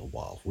after a little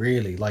while,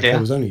 really. Like, there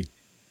was only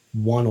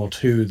one or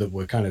two that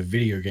were kind of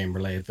video game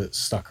related that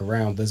stuck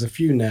around. There's a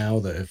few now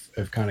that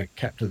have kind of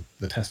kept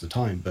the test of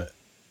time, but,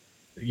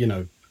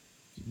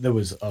 there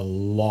was a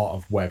lot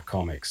of web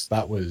comics.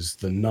 That was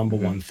the number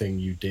one thing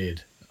you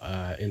did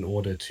in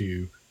order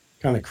to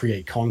kind of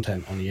create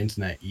content on the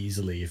internet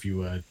easily if you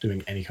were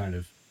doing any kind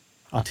of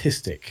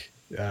artistic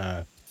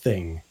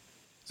thing.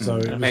 So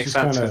it makes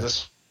sense because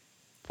this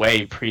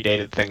way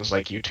predated things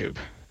like YouTube,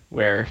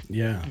 where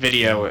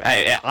video,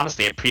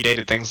 honestly, it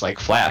predated things like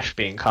Flash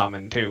being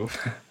common too.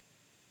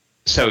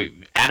 So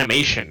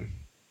animation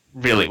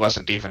really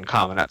wasn't even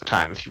common at the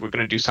time. If you were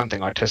going to do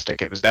something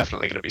artistic, it was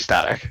definitely going to be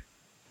static.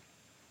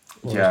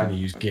 Or going to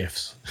use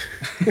GIFs.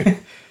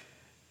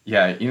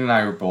 Yeah, Ian and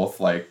I were both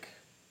like,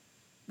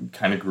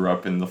 kind of grew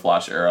up in the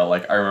Flash era.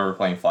 Like, I remember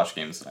playing Flash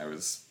games when I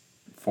was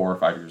 4 or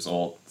 5 years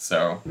old.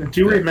 So I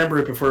do remember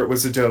it before it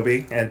was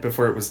Adobe and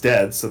before it was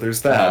dead. So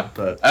there's that.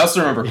 But I also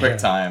remember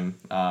QuickTime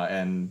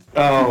and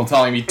people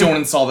telling me, "Don't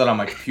install that on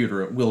my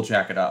computer; it will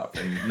jack it up,"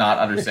 and not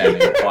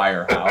understanding why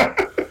or how.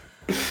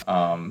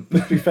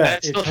 To be fair,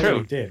 it's still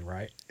true. Did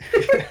right?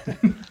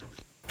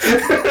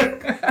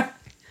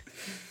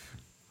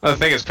 Well, the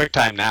thing is,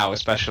 QuickTime now,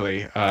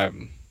 especially,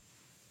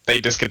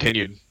 they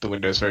discontinued the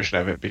Windows version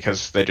of it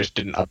because they just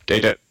didn't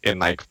update it in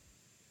like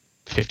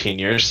 15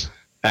 years,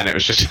 and it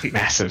was just a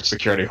massive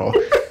security hole.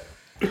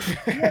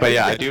 But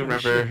yeah, I do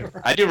remember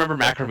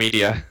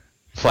Macromedia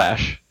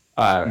Flash,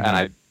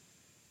 and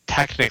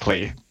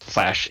technically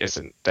Flash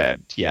isn't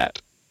dead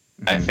yet.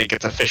 I think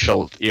its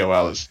official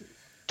EOL is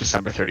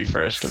December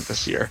 31st of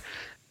this year,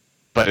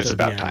 but it's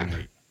about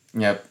time.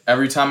 Yep.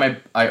 Every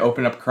time I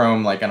open up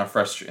Chrome, like on a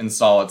fresh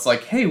install, it's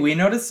like, hey, we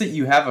noticed that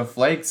you have a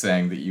flag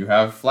saying that you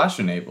have Flash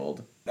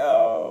enabled.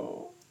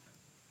 No.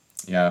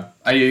 Yeah.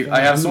 I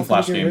have some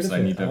Flash games that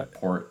I need to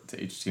port to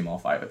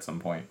HTML5 at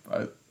some point,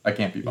 but I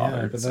can't be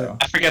bothered. So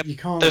I forget.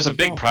 There's a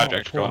big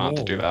project going on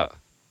to do that.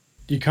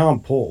 You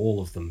can't port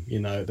all of them. You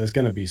know, there's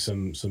going to be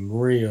some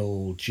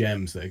real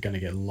gems that are going to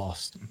get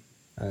lost.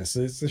 And it's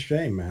a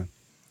shame, man.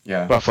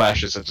 Yeah. But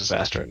Flash is a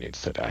disaster and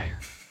needs to die.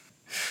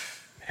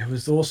 It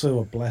was also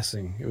a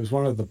blessing. It was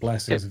one of the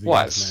blessings of the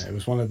internet. It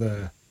was one of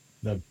the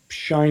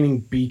shining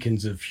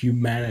beacons of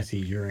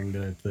humanity during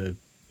the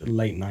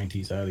late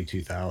 90s, early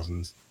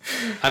 2000s.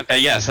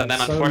 Yes, and then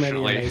so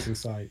unfortunately, many amazing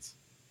sites.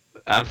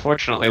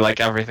 Unfortunately, like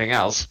everything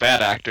else,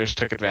 bad actors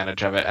took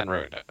advantage of it and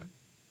ruined it.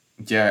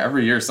 Yeah,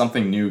 every year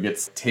something new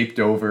gets taped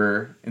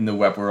over in the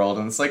web world,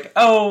 and it's like,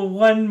 oh,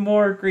 one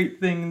more great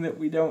thing that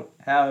we don't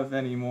have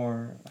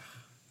anymore.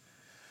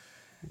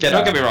 Yeah,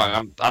 don't get me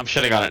wrong. I'm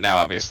shitting on it now,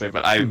 obviously,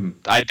 but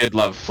I did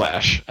love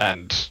Flash,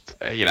 and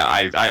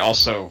I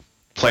also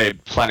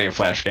played plenty of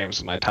Flash games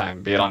in my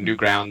time, be it on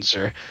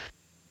Newgrounds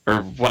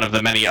or one of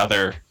the many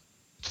other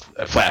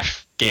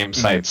Flash game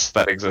sites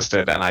that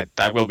existed, and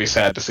I will be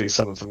sad to see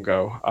some of them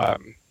go.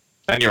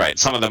 And you're right,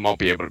 some of them won't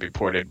be able to be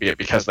ported, be it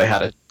because they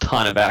had a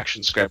ton of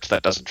action script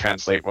that doesn't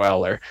translate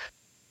well,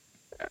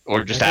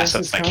 or just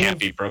assets that can't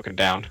be broken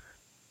down.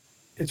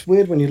 It's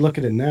weird when you look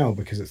at it now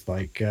because it's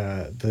like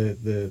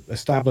the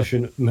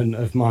establishment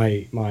of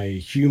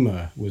my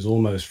humor was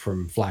almost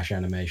from Flash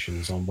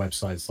animations on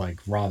websites like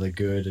Rather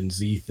Good and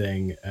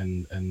Z-Thing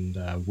and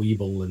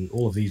Weeble and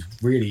all of these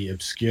really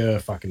obscure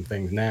fucking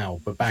things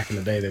now. But back in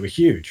the day, they were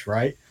huge,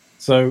 right?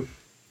 So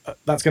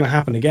that's going to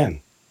happen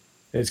again.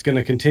 It's going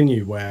to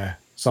continue where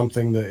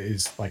something that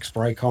is like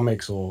sprite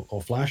comics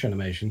or Flash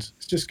animations,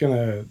 it's just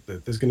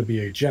there's going to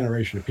be a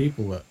generation of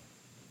people that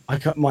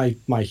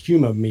my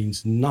humor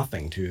means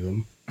nothing to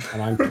them,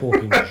 and I'm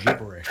talking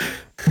gibberish.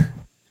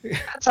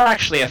 That's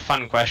actually a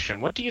fun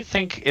question. What do you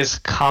think is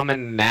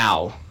common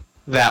now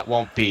that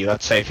won't be,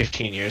 let's say,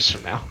 15 years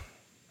from now?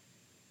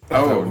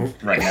 Oh,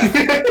 right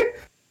now.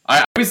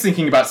 I was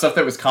thinking about stuff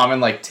that was common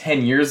like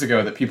 10 years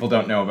ago that people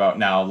don't know about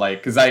now.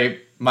 Like, because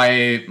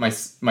my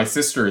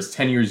sister is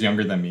 10 years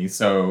younger than me,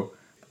 so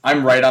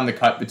I'm right on the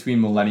cut between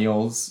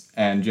millennials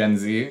and Gen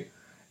Z.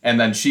 And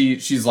then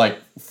she's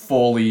like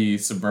fully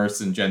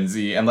submersed in Gen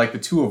Z, and like the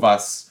two of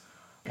us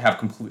have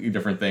completely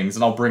different things.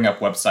 And I'll bring up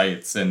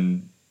websites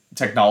and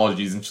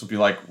technologies, and she'll be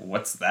like,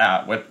 "What's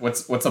that?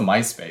 What's a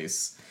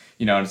MySpace?"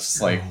 You know, and it's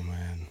just like, oh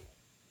man,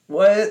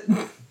 what?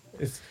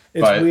 It's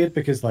weird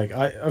because like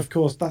of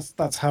course that's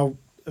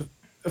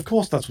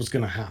what's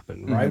going to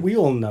happen, right? We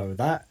all know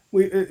that.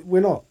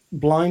 We're not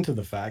blind to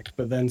the fact,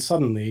 but then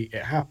suddenly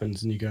it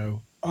happens, and you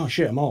go, "Oh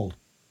shit, I'm old."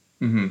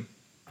 Mm-hmm.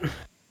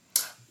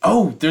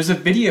 Oh, there's a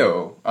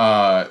video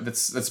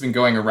that's been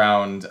going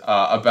around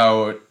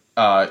about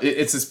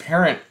it's his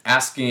parent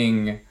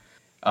asking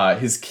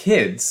his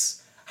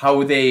kids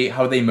how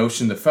they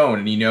motion the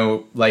phone,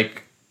 and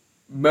like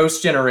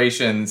most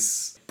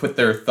generations put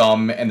their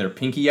thumb and their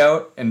pinky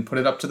out and put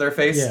it up to their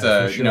face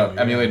to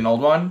emulate an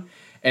old one,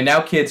 and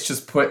now kids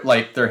just put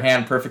like their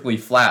hand perfectly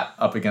flat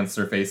up against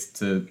their face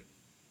to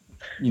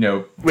do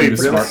the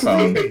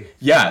smartphone.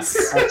 Yes,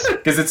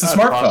 because it's a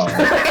smartphone.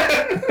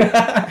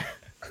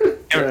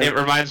 It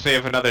reminds me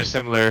of another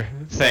similar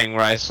thing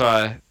where I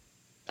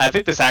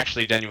think this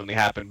actually genuinely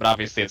happened, but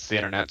obviously it's the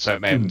internet, so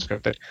it may have been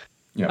scripted.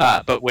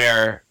 Yeah. But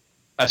where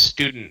a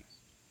student,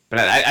 but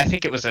I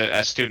think it was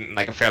a student in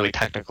like a fairly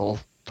technical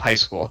high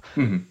school,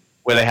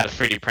 where they had a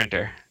 3D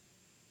printer.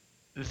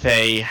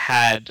 They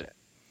had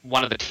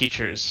one of the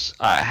teachers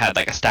had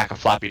like a stack of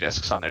floppy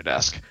disks on their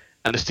desk,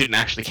 and the student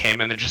actually came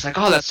in and they're just like,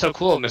 "Oh, that's so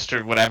cool,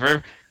 Mr.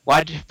 Whatever.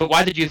 Why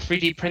did you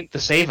 3D print the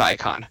save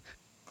icon?"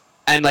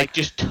 And like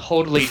just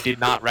totally did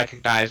not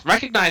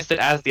recognized it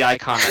as the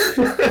icon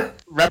that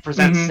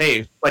represents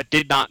save, but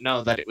did not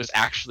know that it was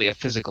actually a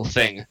physical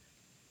thing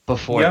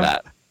before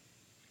that.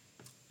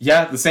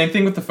 Yeah, the same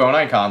thing with the phone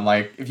icon.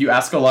 Like, if you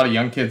ask a lot of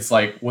young kids,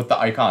 like, what the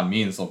icon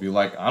means, they'll be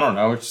like, I don't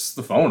know, it's just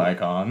the phone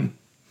icon.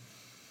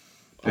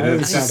 I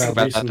only found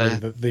out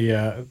recently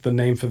that the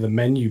name for the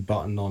menu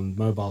button on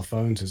mobile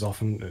phones is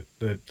often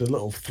the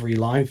little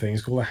 3-line thing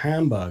is called a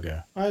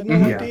hamburger. I had no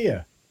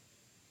idea.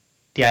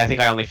 Yeah, I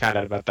think I only found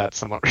out about that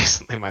somewhat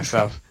recently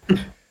myself.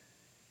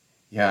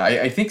 Yeah,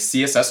 I think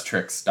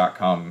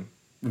CSStricks.com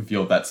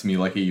revealed that to me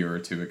like a year or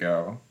two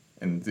ago.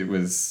 And it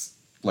was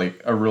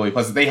like a really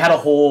pleasant. They had a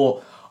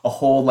whole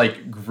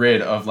like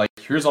grid of like,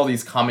 here's all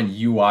these common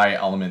UI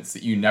elements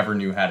that you never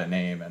knew had a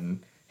name,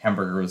 and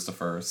hamburger was the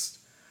first.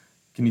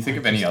 Can you think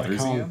of any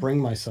others? I can't bring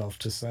myself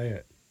to say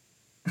it.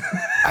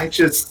 I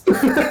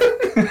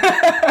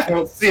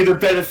don't see the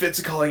benefit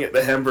to calling it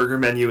the hamburger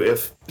menu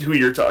if who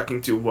you're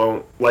talking to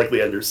won't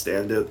likely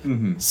understand it.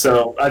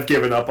 So I've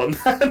given up on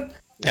that.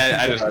 Yeah,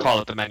 I just call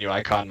it the menu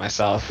icon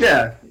myself.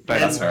 Yeah, but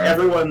that's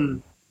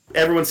everyone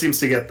seems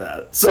to get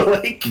that. So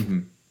like,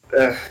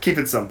 keep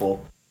it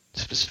simple.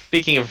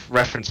 Speaking of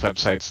reference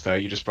websites, though,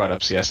 you just brought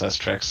up CSS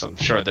Tricks. I'm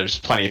sure there's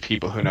plenty of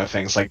people who know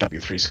things like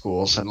W3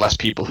 Schools, and less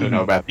people who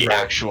know about the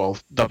actual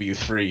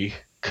W3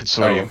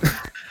 consortium.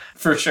 Oh,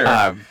 for sure.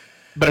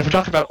 But if we're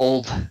talking about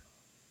old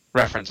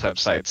reference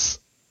websites,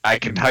 I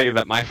can tell you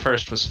that my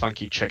first was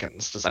Funky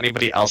Chickens. Does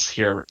anybody else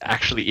here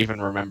actually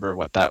even remember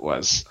what that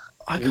was?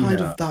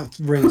 That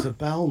rings a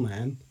bell,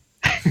 man.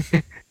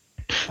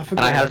 And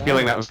I had a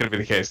feeling that was going to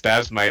be the case.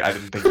 Daz might, I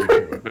didn't think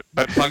you would.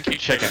 But Funky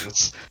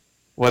Chickens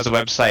was a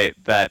website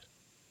that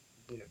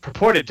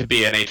purported to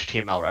be an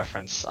HTML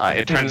reference.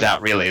 It turns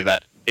out, really,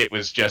 that it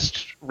was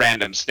just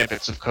random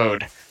snippets of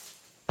code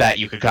that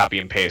you could copy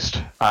and paste.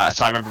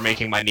 So I remember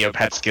making my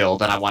Neopets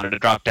guild, and I wanted a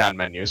drop-down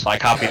menu, so I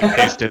copied and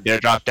pasted their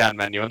drop-down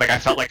menu, and like I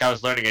felt like I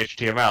was learning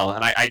HTML,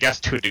 and I guess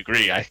to a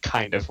degree I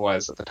kind of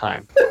was at the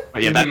time.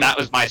 But yeah, that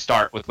was my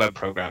start with web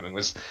programming,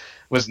 was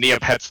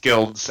Neopets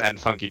guilds and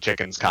Funky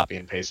Chickens copy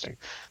and pasting.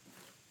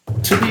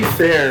 To be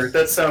fair,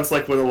 that sounds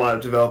like what a lot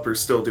of developers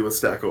still do with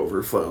Stack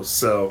Overflow,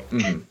 so...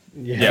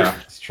 Yeah,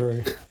 it's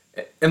true.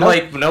 And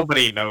like,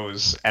 nobody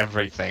knows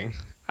everything.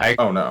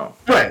 Oh no.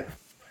 Right.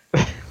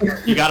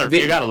 You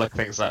gotta look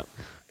things up.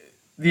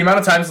 The amount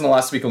of times in the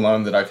last week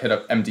alone that I've hit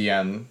up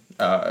MDN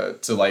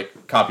to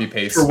like copy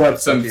paste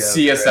some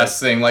CSS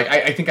thing, like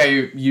I think I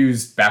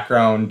used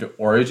background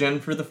origin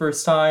for the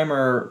first time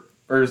or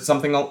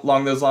something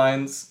along those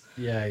lines.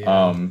 Yeah.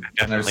 I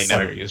definitely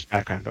never used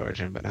background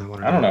origin, but now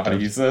I don't know how to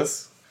use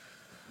this.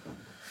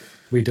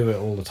 We do it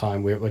all the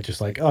time. We're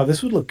just like, oh,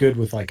 this would look good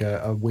with like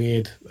a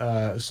weird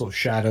sort of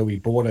shadowy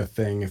border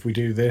thing if we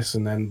do this,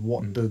 and then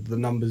what the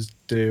numbers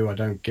do, I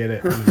don't get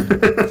it.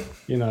 And,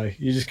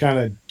 you just kind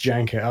of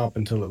jank it up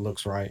until it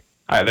looks right.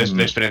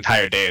 There's been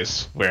entire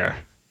days where,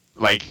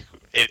 like,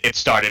 it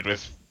started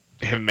with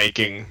him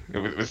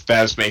with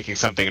Daz making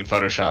something in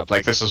Photoshop,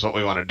 like, this is what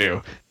we want to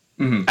do.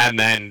 And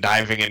then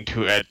diving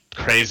into a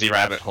crazy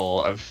rabbit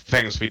hole of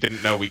things we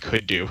didn't know we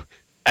could do.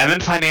 And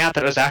then finding out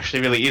that it was actually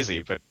really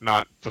easy, but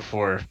not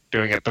before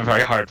doing it the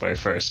very hard way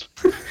first.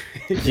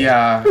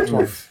 Yeah.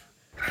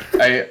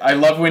 I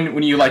love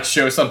when you like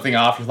show something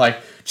off, you're like,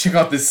 check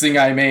out this thing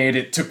I made,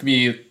 it took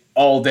me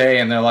all day,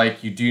 and they're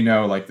like, you do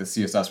know like the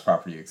CSS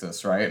property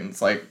exists, right? And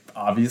it's like,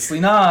 obviously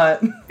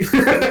not.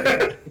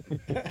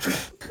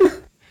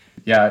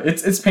 Yeah,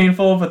 it's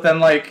painful, but then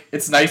like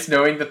it's nice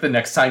knowing that the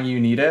next time you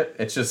need it,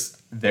 it's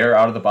just there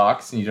out of the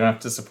box and you don't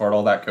have to support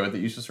all that code that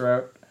you just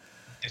wrote.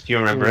 If you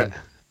remember it.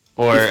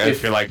 Or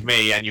if you're like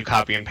me and you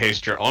copy and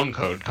paste your own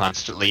code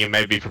constantly, you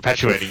may be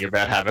perpetuating your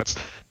bad habits.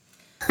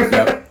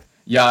 Yep.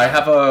 Yeah, I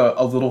have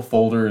a little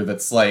folder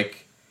that's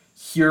like,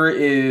 here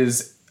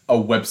is a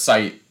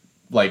website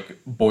like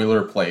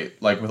boilerplate,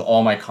 like with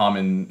all my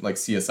common like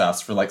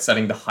CSS for like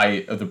setting the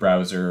height of the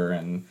browser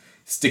and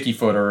sticky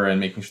footer and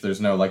making sure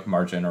there's no like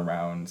margin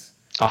around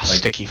like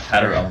sticky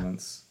header footer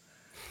elements.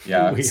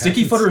 Yeah,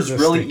 sticky footer is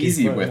really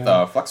easy with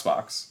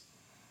Flexbox.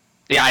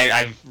 Yeah,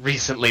 I've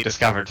recently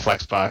discovered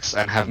Flexbox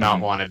and have not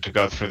wanted to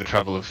go through the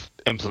trouble of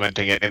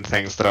implementing it in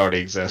things that already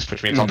exist,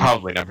 which means I'll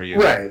probably never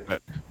use it.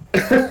 But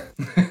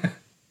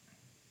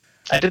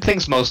I did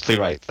things mostly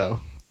right,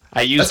 though.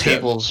 I use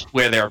tables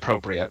where they're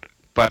appropriate,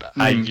 but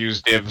I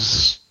use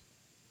divs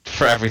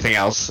for everything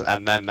else,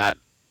 and then that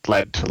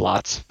led to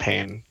lots of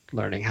pain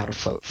learning how to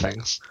float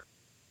things.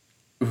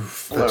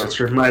 Oof, that just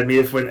reminded me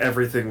of when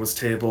everything was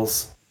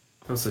tables.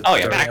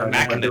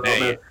 Back in the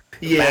day.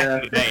 Yeah.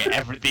 Back in the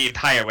day, the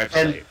entire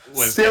website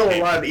was still a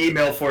lot of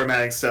email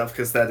formatting stuff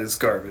because that is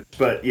garbage.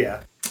 But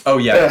yeah. Oh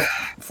yeah,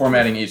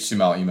 formatting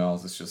HTML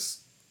emails is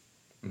just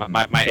my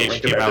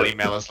HTML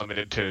email is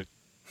limited to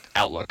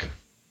Outlook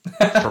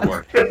for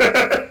work.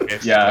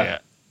 Yeah,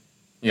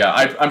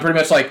 I'm pretty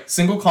much like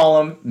single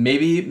column,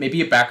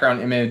 maybe a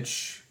background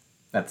image,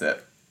 That's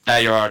it.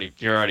 You're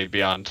already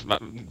beyond.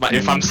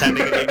 If I'm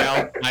sending an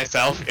email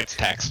myself, it's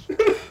text.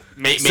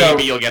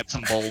 Maybe you'll get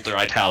some bold or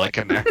italic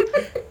in there.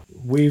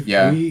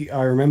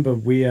 I remember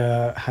we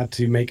had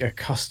to make a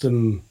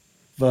custom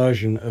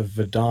version of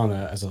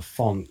Verdana as a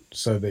font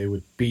so that it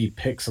would be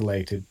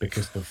pixelated,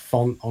 because the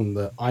font on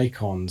the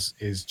icons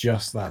is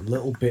just that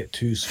little bit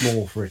too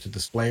small for it to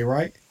display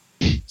right.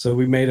 So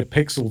we made a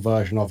pixel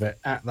version of it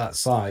at that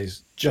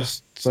size,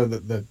 just so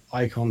that the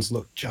icons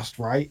look just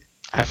right.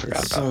 I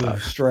forgot it's about so that.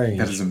 Strange.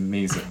 That is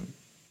amazing.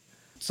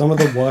 Some of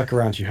the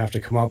workarounds you have to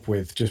come up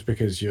with just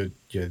because you're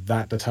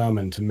that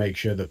determined to make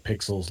sure that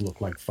pixels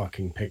look like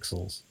fucking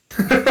pixels.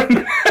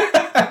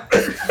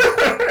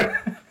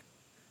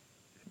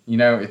 You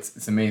know,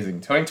 it's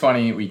amazing.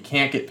 2020, we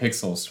can't get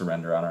pixels to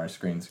render on our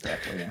screens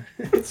correctly.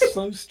 It's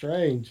so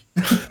strange.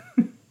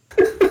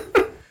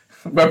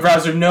 Web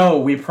browser, no,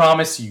 we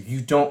promise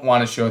you don't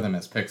want to show them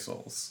as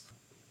pixels.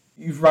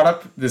 You've brought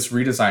up this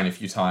redesign a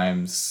few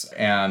times,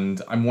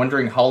 and I'm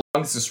wondering how long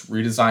has this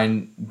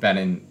redesign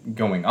been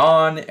going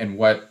on, and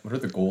what are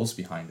the goals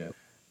behind it?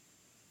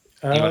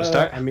 You want to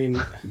start? I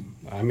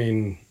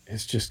mean,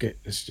 it's just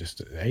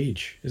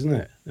age, isn't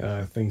it?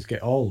 Things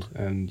get old,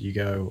 and you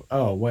go,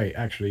 oh wait,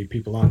 actually,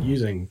 people aren't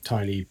using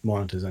tiny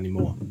monitors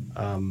anymore.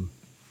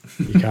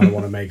 You kind of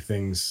want to make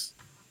things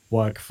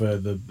work for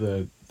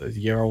the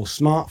year-old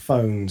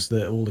smartphones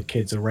that all the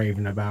kids are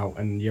raving about,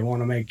 and you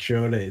want to make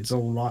sure that it's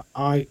all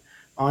like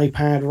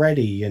iPad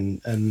ready,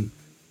 and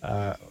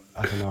I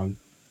don't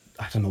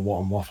know what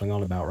I'm waffling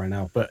on about right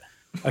now, but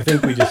I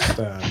think we just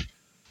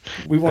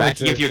we wanted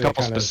to give you a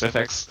couple kind of,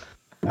 specifics.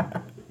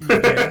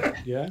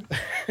 Yeah.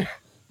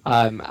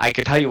 I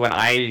could tell you when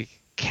I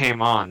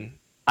came on,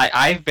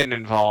 I've been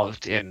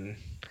involved in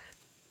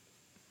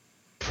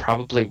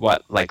probably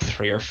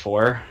 3 or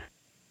 4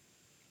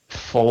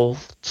 full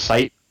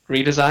site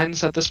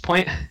redesigns at this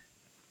point.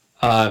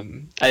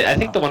 I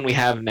think the one we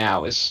have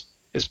now is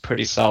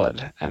pretty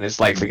solid and is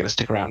likely going to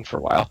stick around for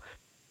a while.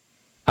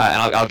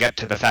 And I'll get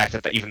to the fact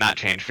that even that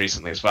changed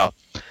recently as well.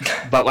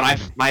 But when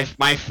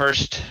my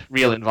first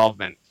real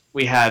involvement,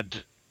 we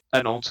had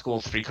an old school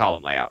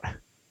 3-column layout,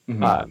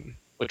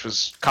 which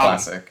was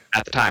classic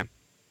at the time.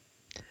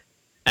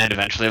 And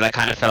eventually that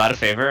kind of fell out of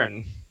favor,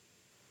 and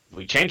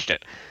we changed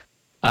it.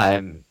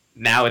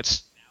 Now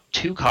it's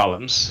 2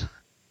 columns,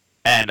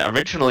 and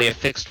originally a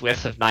fixed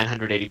width of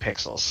 980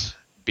 pixels,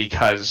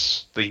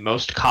 because the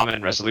most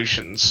common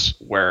resolutions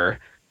were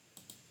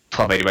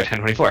 1280 by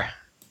 1024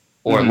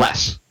 or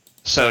less.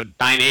 So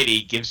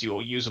 980 gives you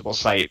a usable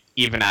site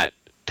even at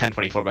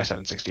 1024 by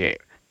 768.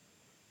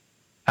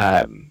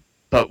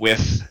 But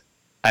with,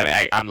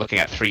 I'm looking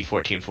at 3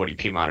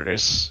 1440p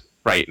monitors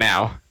right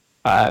now.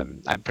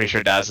 I'm pretty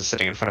sure Dazz is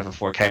sitting in front of a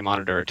 4K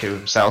monitor or two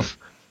himself.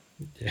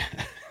 Yeah.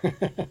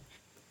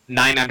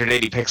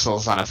 980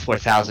 pixels on a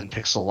 4000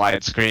 pixel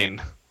wide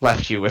screen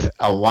left you with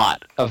a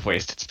lot of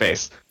wasted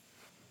space.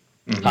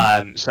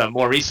 So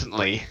more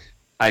recently,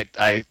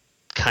 I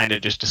kind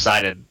of just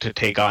decided to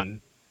take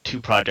on 2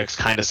 projects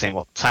kind of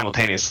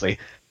simultaneously,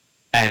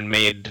 and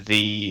made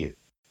the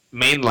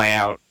main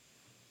layout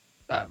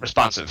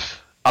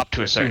responsive up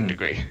to a certain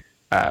degree.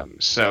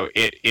 So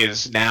it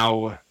is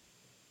now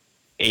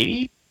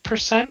 80%,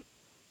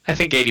 I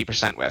think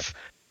 80% width,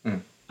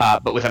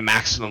 but with a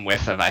maximum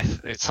width of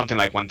it's something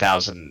like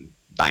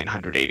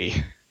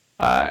 1980,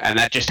 and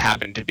that just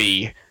happened to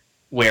be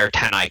where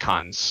 10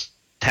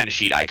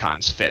 sheet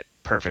icons fit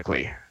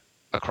perfectly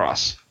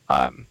across.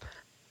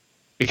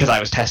 Because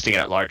I was testing it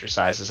at larger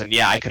sizes, and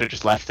yeah, I could have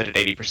just left it at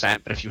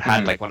 80%, but if you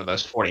had like one of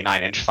those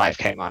 49-inch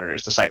 5K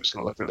monitors, the site was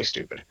going to look really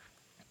stupid.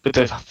 But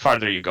the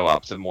farther you go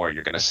up, the more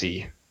you're going to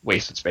see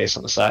wasted space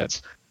on the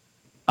sides.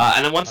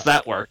 And then once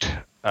that worked,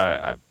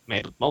 I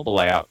made a mobile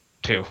layout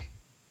too,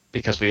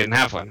 because we didn't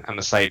have one, and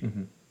the site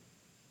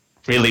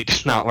really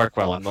did not work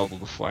well on mobile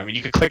before. I mean,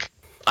 you could click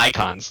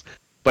icons,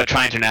 but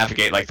trying to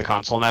navigate like the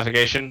console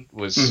navigation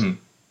was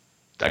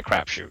a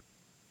crapshoot,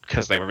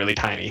 because they were really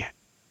tiny,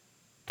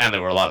 and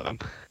there were a lot of them.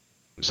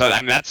 So, I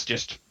mean, that's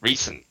just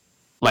recent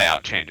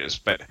layout changes,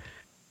 but,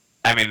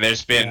 I mean,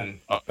 there's been,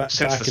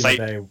 since the site...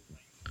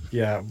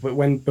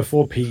 but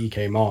before Petie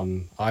came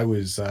on, I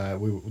was,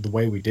 the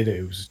way we did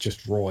it was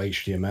just raw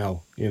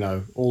HTML,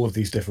 all of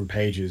these different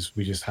pages,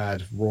 we just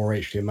had raw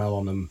HTML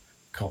on them,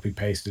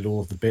 copy-pasted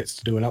all of the bits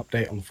to do an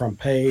update on the front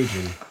page,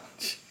 and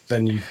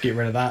then you get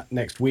rid of that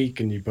next week,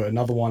 and you put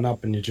another one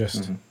up, and you're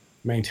just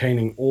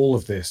maintaining all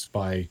of this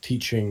by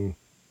teaching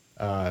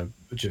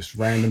just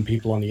random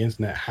people on the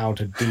internet how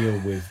to deal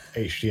with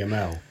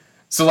HTML.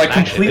 So, like,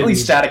 completely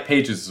static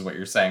pages is what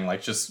you're saying,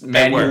 like, just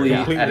manually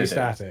completely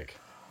static.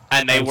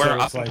 And they were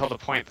up until the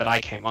point that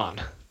I came on.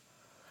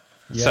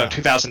 Yeah. So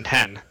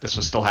 2010, this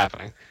was still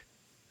happening.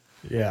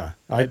 Yeah,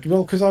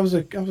 because I was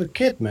a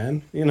kid,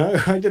 man.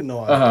 I didn't know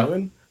what I was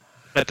doing.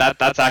 But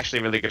that's actually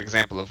a really good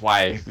example of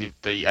why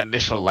the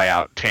initial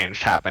layout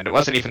change happened. It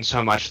wasn't even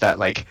so much that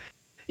the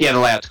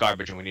layout's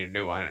garbage and we need a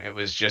new one. It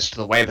was just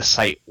the way the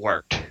site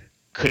worked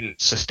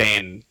couldn't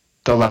sustain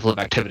the level of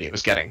activity it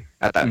was getting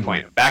at that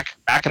point. Back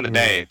in the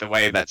day, the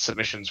way that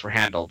submissions were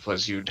handled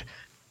was you'd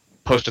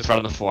post a thread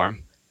on the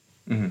forum,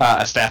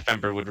 a staff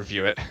member would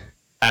review it,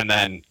 and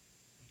then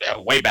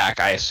way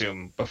back, I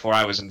assume, before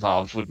I was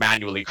involved, would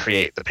manually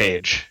create the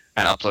page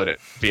and upload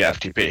it via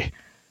FTP.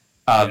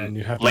 And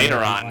you'd have to later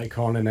make on, an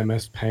icon in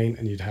MS Paint,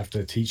 and you'd have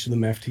to teach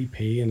them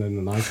FTP, and then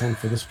an icon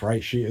for the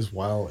sprite sheet as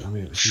well. I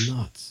mean, it was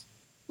nuts.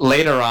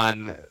 Later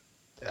on,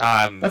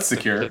 that's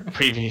secure.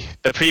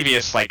 The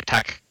previous like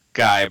tech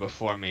guy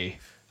before me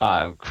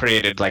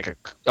created like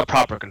a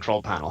proper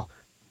control panel,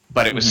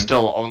 but it was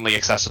still only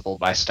accessible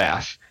by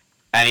staff,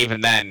 and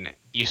even then,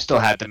 you still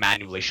had to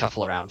manually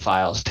shuffle around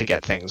files to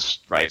get things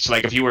right. So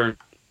like if you were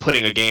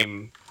putting a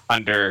game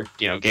under,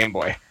 Game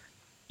Boy,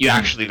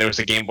 there was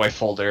a Game Boy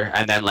folder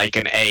and then like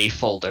an A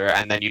folder,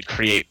 and then you'd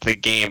create the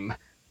game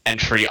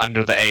entry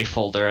under the A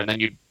folder, and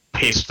then you'd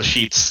paste the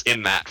sheets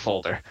in that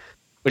folder,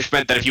 which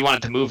meant that if you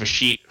wanted to move a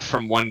sheet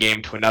from one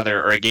game to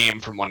another, or a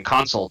game from one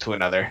console to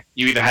another,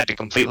 you either had to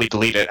completely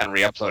delete it and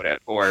re-upload it,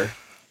 or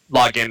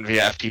log in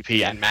via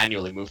FTP and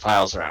manually move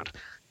files around.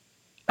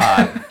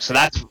 So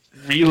that's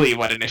really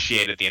what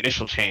initiated the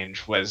initial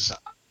change. Was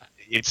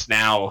it's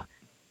now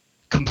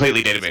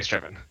completely database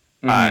driven.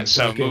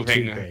 So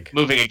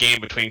moving a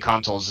game between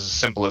consoles is as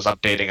simple as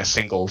updating a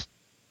single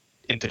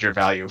integer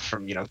value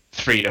from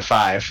 3 to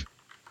 5,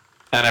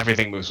 and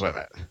everything moves with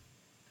it.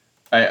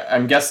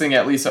 I'm guessing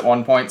at least at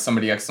one point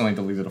somebody accidentally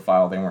deleted a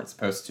file they weren't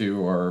supposed to,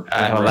 or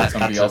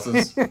somebody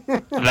else's.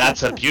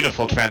 That's a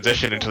beautiful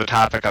transition into the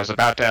topic I was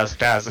about to ask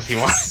Dazz if he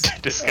wanted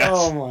to discuss.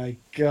 Oh my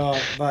god,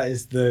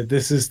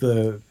 this is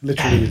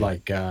literally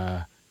like,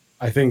 I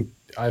think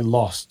I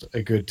lost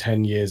a good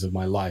 10 years of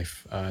my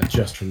life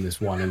just from this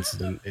one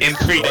incident. In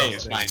 3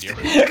 days, mind you.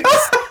 Do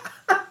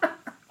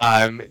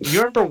you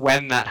remember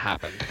when that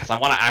happened? Because I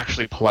want to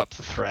actually pull up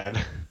the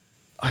thread.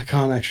 I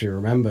can't actually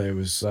remember. It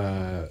was...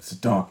 it's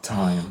a dark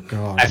time.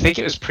 God. I think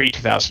it was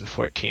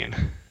pre-2014.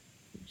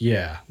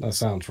 Yeah, that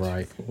sounds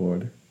right.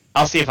 Lord.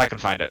 I'll see if I can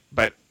find it,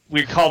 but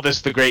we call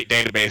this the Great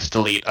Database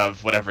Delete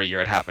of whatever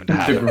year it happened to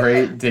happen. The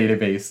Great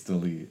Database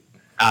Delete.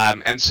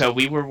 And so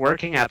we were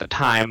working at the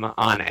time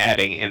on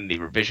adding in the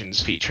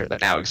revisions feature that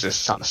now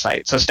exists on the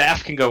site. So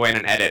staff can go in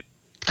and edit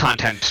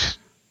content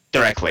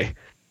directly.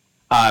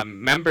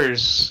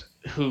 Members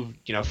who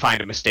find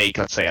a mistake,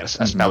 let's say a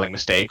spelling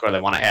mistake, or they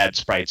want to add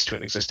sprites to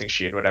an existing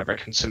sheet or whatever,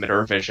 can submit a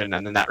revision,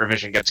 and then that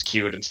revision gets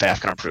queued and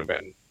staff can approve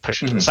it and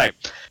push it to the site.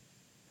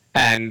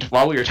 And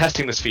while we were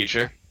testing this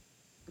feature,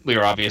 we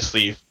were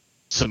obviously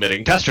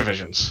submitting test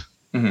revisions.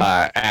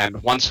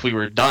 And once we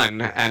were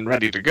done and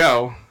ready to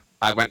go,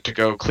 I went to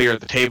go clear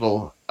the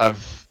table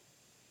of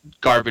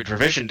garbage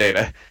revision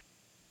data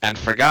and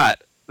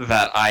forgot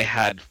that I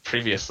had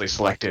previously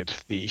selected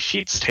the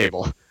sheets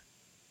table.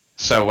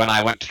 So when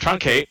I went to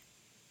truncate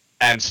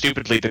and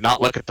stupidly did not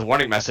look at the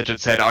warning message and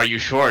said, "Are you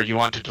sure you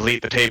want to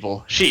delete the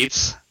table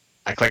sheets?"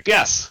 I clicked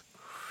yes.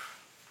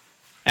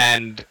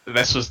 And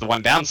this was the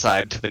one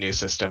downside to the new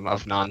system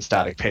of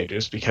non-static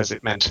pages, because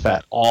it meant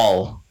that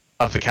all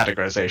of the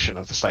categorization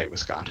of the site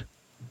was gone.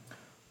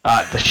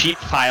 The sheet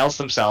files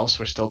themselves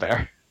were still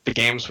there. The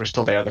games were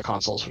still there. The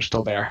consoles were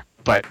still there.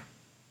 But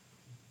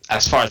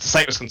as far as the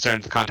site was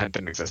concerned, the content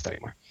didn't exist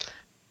anymore.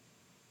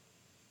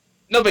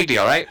 No big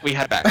deal, right? We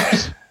had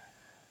backups.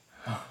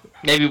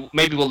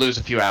 Maybe we'll lose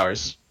a few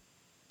hours.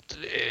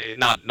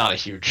 Not a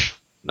huge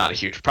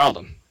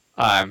problem.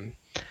 I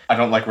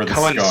don't like where this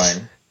is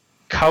going.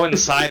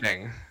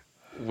 Coinciding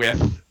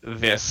with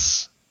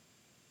this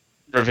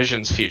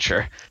revisions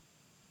feature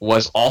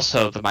was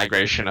also the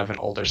migration of an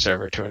older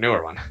server to a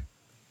newer one.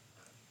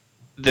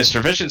 This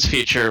revisions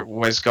feature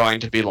was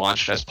going to be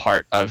launched as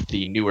part of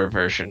the newer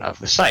version of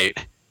the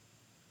site,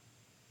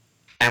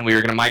 and we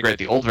were going to migrate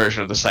the old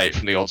version of the site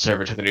from the old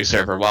server to the new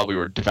server while we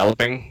were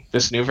developing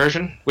this new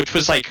version, which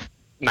was like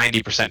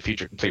 90%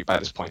 feature complete by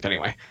this point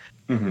anyway.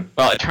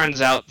 Well, it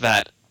turns out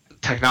that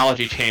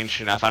technology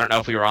changed enough. I don't know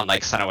if we were on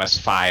like SunOS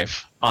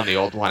 5 on the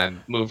old one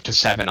and moved to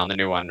 7 on the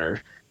new one,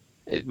 or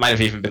it might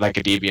have even been like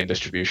a Debian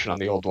distribution on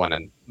the old one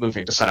and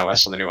moving to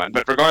SunOS on the new one.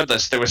 But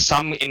regardless, there was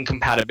some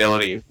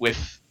incompatibility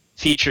with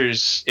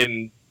features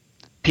in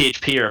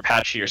PHP or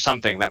Apache or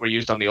something that were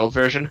used on the old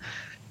version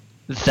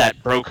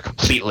that broke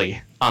completely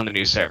on the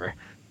new server.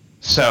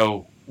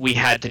 So we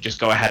had to just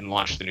go ahead and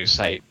launch the new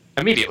site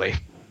immediately.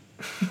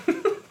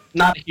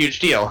 Not a huge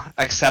deal,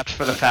 except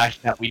for the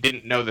fact that we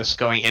didn't know this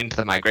going into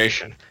the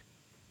migration,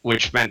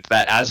 which meant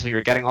that as we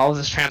were getting all of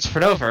this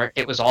transferred over,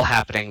 it was all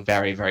happening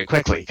very, very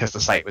quickly because the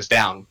site was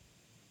down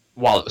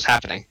while it was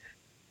happening.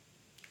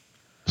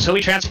 So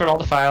we transferred all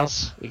the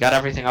files, we got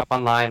everything up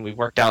online, we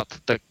worked out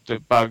the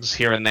bugs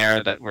here and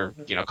there that were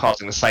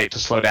causing the site to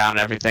slow down and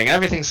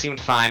everything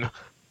seemed fine.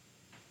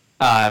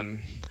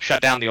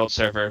 Shut down the old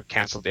server,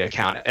 canceled the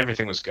account,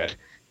 everything was good.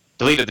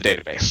 Deleted the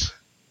database.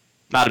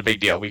 Not a big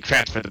deal, we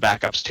transferred the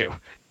backups too.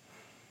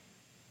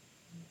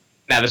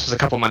 Now this was a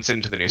couple months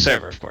into the new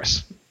server, of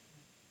course.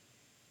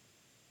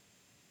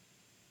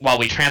 While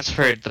we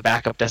transferred the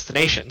backup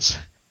destinations,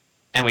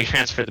 and we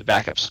transferred the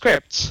backup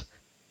scripts,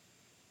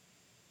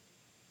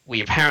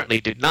 we apparently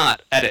did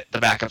not edit the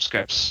backup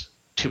scripts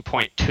to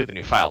point to the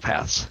new file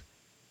paths.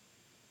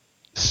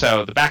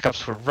 So the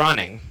backups were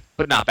running,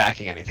 but not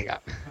backing anything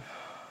up.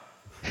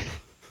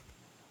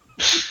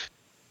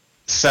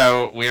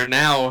 So we are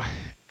now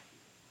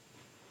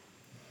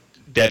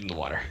dead in the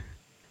water.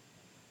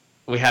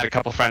 We had a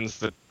couple friends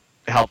that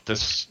helped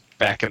us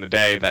back in the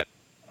day that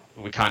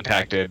we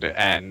contacted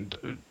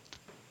and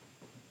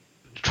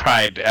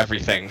tried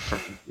everything from,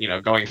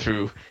 going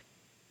through,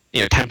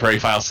 temporary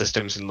file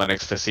systems in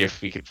Linux to see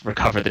if we could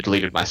recover the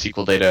deleted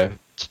MySQL data.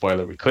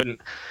 Spoiler, we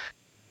couldn't.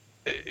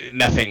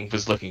 Nothing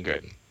was looking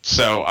good.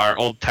 So our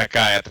old tech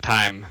guy at the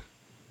time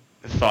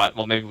thought,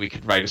 well, maybe we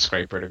could write a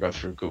scraper to go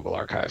through Google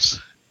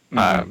archives.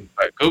 But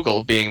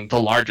Google, being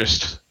the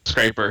largest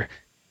scraper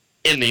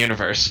in the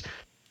universe,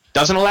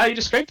 doesn't allow you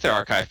to scrape their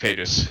archive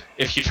pages.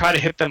 If you try to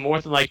hit them more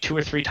than 2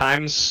 or 3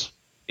 times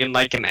in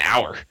an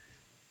hour,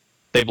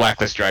 they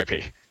blacklist your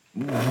IP.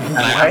 And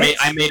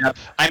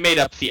I made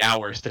up the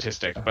hour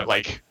statistic, but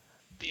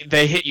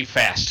they hit you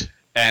fast,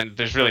 and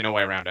there's really no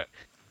way around it.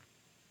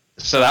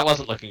 So that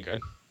wasn't looking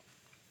good.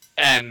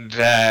 And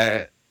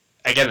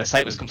again, the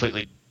site was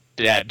completely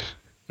dead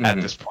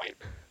at this point.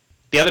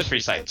 The other 3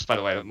 sites, by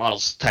the way, the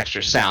models,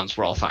 textures, sounds,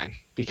 were all fine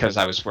because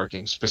I was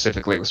working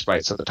specifically with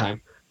sprites at the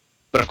time.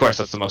 But of course,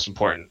 that's the most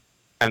important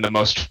and the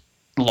most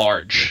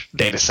large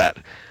data set.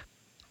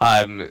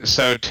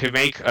 So to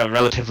make a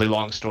relatively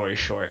long story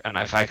short, and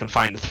if I can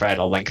find the thread,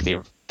 I'll link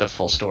the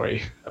full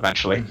story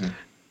eventually.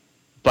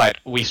 But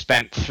we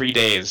spent 3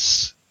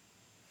 days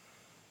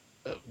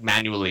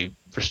manually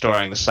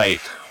restoring the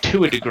site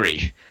to a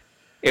degree.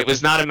 It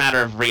was not a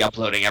matter of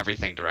re-uploading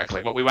everything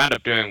directly. What we wound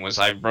up doing was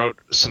I wrote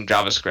some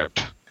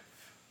JavaScript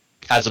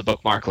as a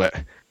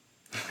bookmarklet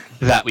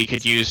that we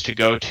could use to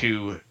go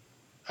to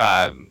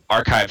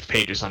archived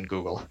pages on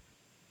Google.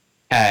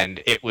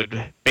 And it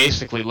would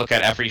basically look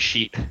at every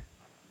sheet.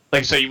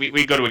 So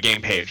we'd go to a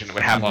game page and it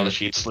would have all the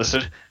sheets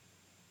listed,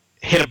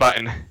 hit a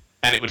button,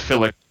 and it would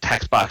fill a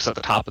text box at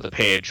the top of the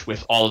page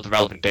with all of the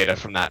relevant data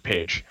from that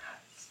page.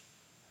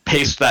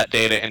 Paste that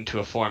data into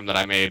a form that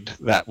I made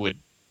that would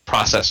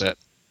process it,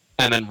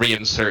 and then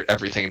reinsert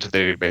everything into the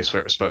database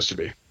where it was supposed to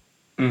be.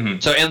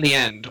 So in the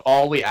end,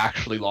 all we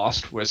actually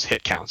lost was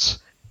hit counts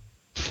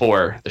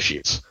for the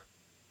sheets.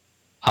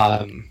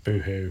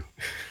 Boo-hoo.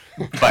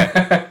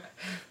 But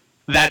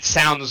that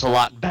sounds a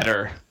lot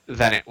better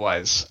than it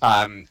was.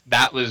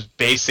 That was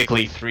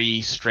basically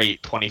 3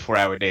 straight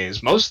 24-hour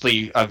days,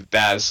 mostly of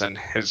Dazz and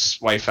his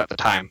wife at the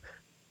time,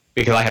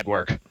 because I had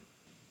work.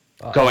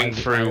 Going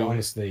through...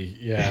 honestly,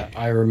 yeah,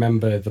 I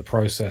remember the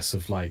process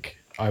of,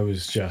 I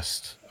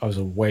was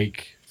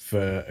awake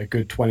for a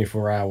good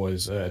 24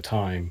 hours at a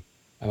time,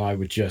 and I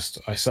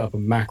set up a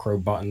macro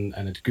button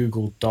and a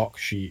Google Doc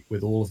sheet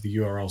with all of the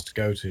URLs to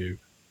go to,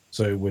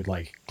 so it would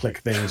click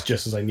things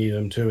just as I needed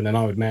them to, and then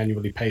I would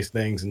manually paste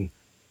things, and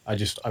I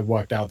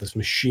worked out this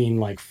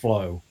machine-like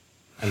flow,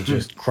 and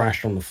just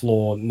crashed on the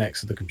floor next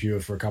to the computer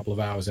for a couple of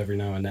hours every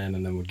now and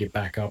then would get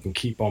back up and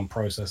keep on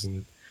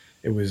processing.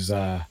 It was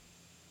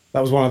that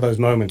was one of those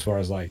moments where I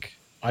was like,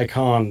 I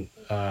can't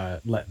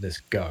let this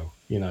go.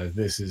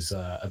 This is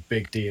a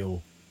big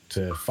deal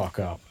to fuck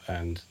up,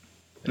 and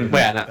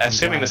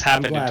assuming this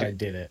happened, I'm glad I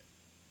did it.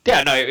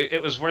 Yeah, no,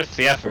 it was worth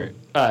the effort.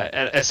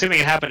 Assuming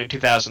it happened in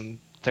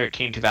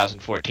 2013,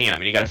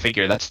 2014, you got to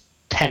figure that's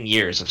 10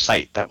 years of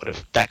site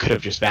that could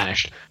have just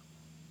vanished.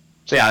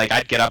 So yeah,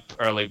 I'd get up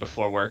early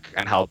before work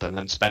and help, and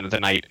then spend the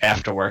night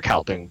after work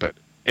helping. But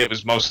it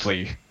was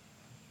mostly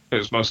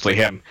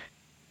him,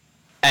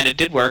 and it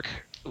did work.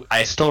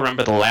 I still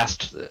remember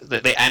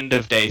the end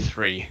of day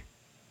 3.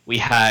 We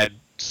had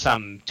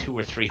some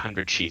 200 or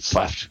 300 sheets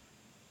left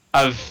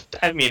of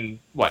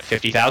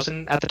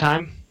 50,000 at the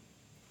time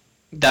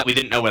that we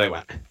didn't know where they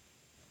went.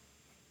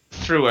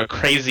 Through a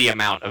crazy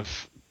amount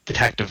of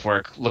detective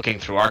work, looking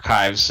through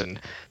archives, and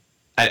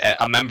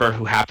a member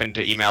who happened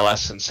to email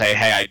us and say,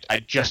 hey, I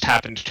just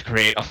happened to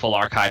create a full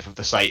archive of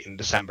the site in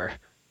December.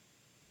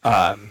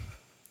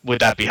 Would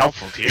that be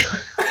helpful to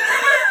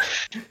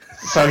you?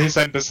 So he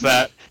sent us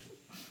that.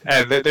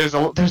 And there's a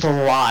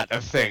lot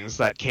of things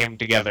that came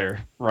together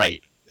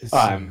right.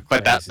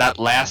 But that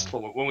last,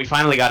 when we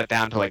finally got it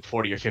down to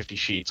 40 or 50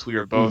 sheets, we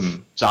were both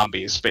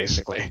zombies,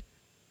 basically.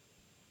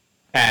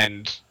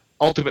 And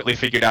ultimately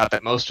figured out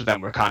that most of them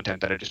were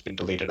content that had just been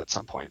deleted at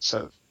some point,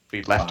 so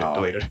we left it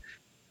deleted.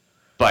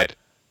 But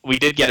we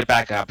did get it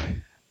back up,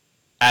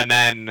 and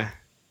then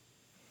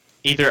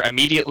either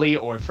immediately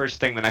or first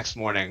thing the next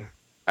morning,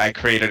 I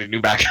created a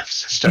new backup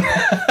system.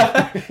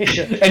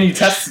 And you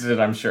tested it,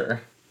 I'm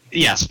sure.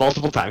 Yes,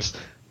 multiple times.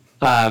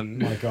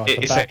 My God, the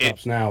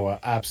backups now are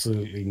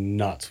absolutely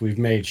nuts. We've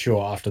made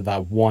sure after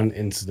that one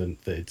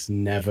incident that it's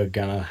never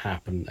gonna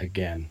happen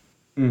again.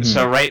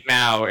 So right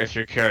now, if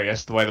you're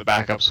curious, the way the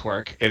backups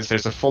work is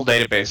there's a full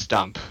database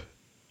dump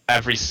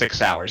every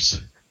 6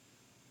 hours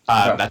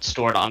that's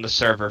stored on the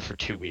server for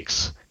 2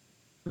 weeks.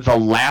 The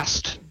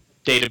last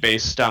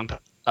database dump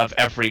of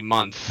every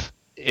month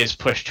is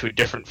pushed to a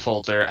different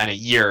folder, and a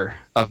year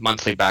of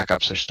monthly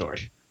backups are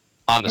stored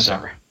on the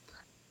server.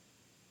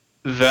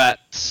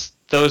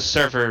 those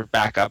server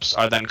backups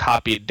are then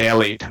copied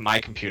daily to my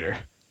computer,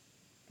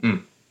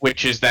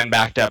 which is then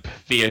backed up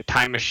via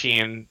Time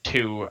Machine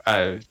to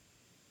a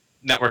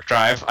network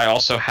drive. I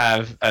also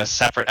have a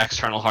separate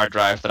external hard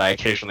drive that I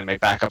occasionally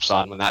make backups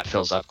on when that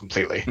fills up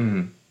completely.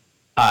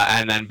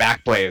 And then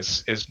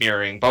Backblaze is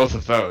mirroring both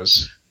of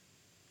those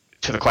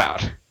to the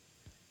cloud.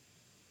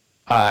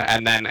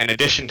 And then in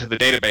addition to the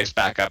database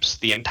backups,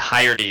 the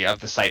entirety of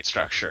the site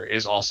structure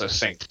is also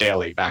synced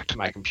daily back to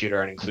my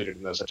computer and included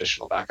in those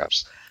additional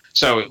backups.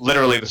 So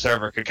literally the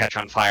server could catch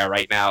on fire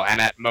right now, and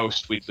at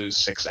most we'd lose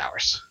 6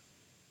 hours.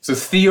 So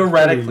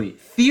theoretically,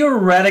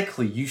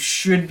 you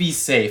should be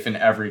safe in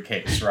every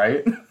case,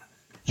 right?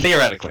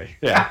 Theoretically,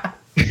 yeah.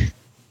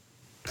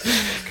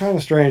 It's kind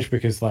of strange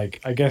because, like,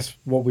 I guess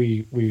what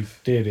we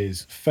did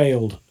is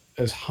failed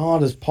as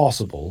hard as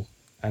possible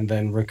and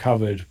then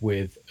recovered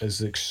with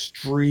as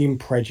extreme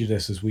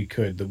prejudice as we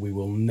could that we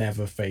will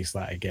never face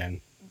that again.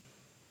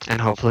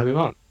 And hopefully we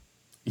won't.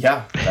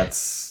 Yeah,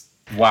 that's...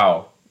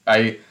 Wow.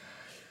 I've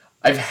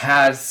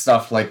had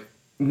stuff like...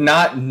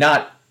 Not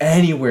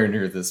anywhere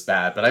near this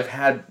bad, but I've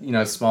had,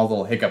 small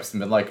little hiccups and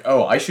been like,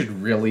 oh, I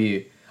should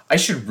really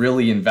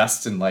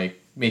invest in,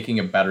 like, making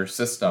a better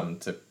system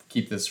to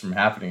keep this from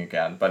happening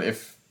again. But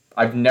if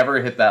I've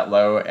never hit that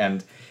low,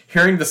 and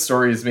hearing the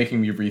story is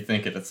making me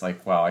rethink it, it's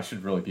like, wow, I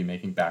should really be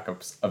making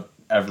backups of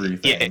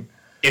everything.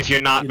 If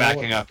you're not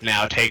backing up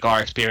now, take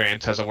our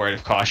experience as a word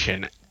of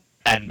caution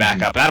and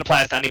back up. That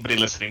applies to anybody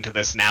listening to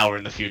this now or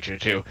in the future,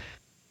 too.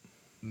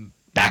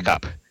 Back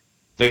up.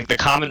 The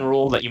common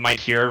rule that you might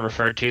hear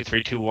referred to,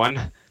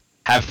 3-2-1,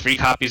 have 3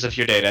 copies of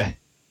your data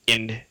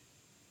in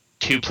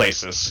 2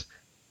 places,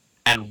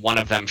 and one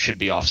of them should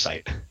be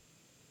offsite.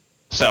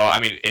 So, I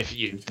mean, if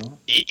you,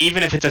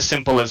 even if it's as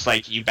simple as,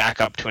 like, you back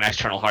up to an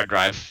external hard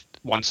drive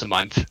once a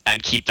month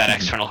and keep that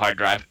external hard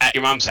drive at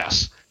your mom's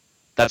house,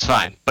 that's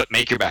fine, but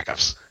make your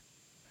backups.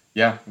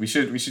 Yeah, we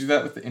should do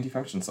that with the Indie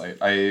Function site.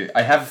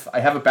 I have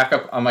a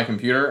backup on my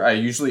computer. I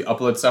usually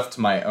upload stuff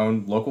to my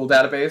own local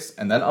database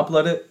and then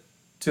upload it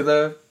to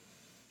the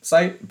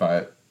site,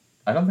 but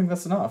I don't think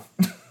that's enough.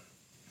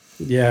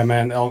 Yeah,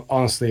 man.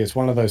 Honestly, it's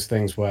one of those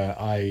things where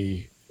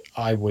I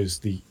was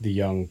the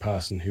young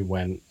person who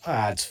went,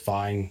 it's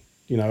fine.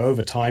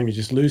 Over time you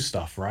just lose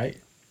stuff, right?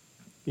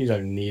 You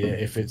don't need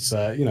it if it's,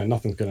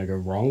 nothing's going to go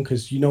wrong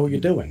because you know what you're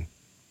doing.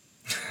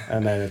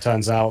 And then it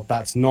turns out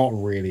that's not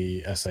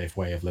really a safe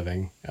way of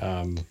living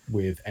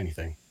with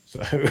anything. So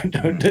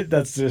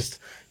that's just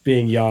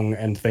being young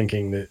and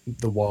thinking that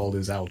the world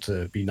is out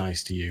to be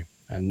nice to you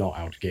and not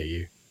out to get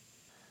you.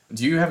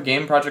 Do you have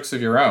game projects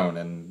of your own,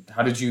 and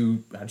how did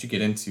you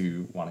get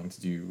into wanting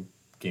to do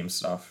game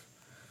stuff?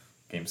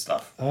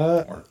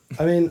 I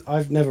mean,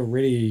 I've never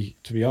really,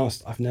 to be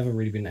honest, I've never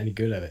really been any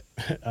good at it.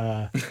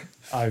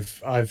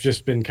 I've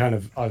just been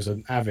I was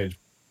an avid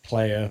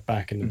player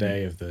back in the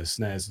day of the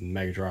SNES and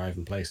Mega Drive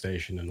and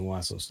PlayStation and all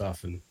that sort of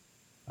stuff, and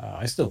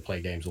I still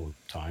play games all the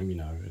time.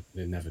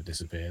 It never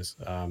disappears.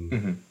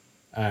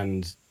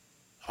 And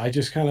I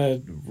just kind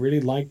of really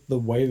liked the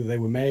way that they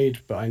were made,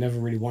 but I never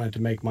really wanted to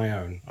make my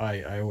own.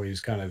 I always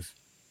kind of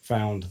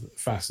found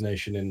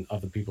fascination in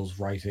other people's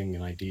writing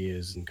and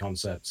ideas and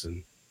concepts,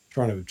 and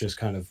trying to just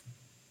kind of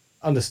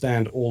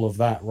understand all of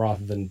that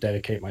rather than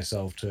dedicate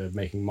myself to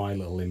making my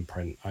little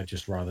imprint. I'd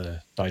just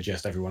rather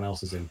digest everyone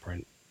else's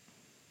imprint.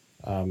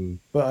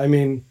 But I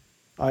mean,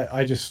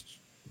 I just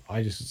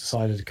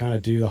decided to kind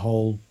of do the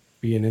whole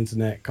be an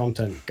internet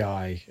content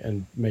guy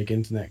and make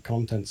internet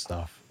content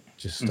stuff.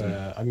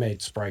 I made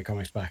Sprite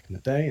comics back in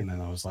the day, and then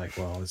I was like,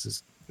 well, this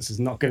is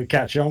not going to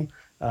catch on.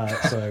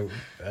 So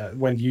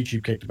when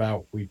YouTube kicked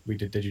about, we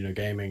did Digital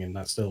Gaming, and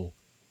that's still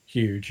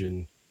huge,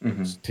 and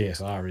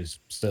TSR is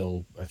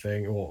still a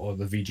thing, or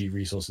the VG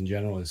resource in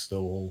general is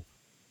still all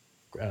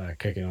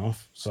kicking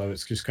off. So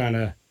it's just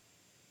I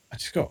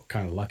just got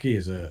kind of lucky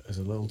as a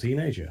little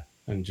teenager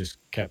and just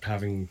kept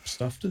having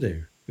stuff to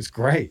do. It's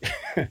great.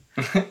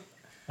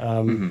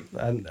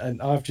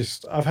 And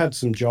I've had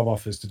some job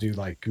offers to do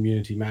like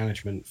community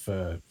management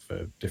for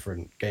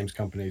different games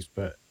companies,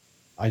 but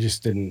I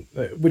just didn't,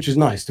 which is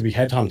nice to be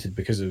headhunted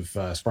because of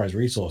Spriters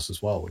Resource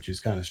as well, which is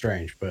kind of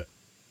strange, but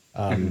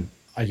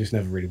I just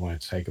never really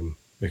wanted to take them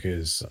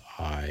because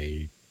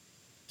I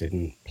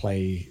didn't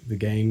play the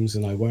games,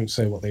 and I won't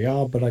say what they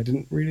are, but I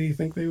didn't really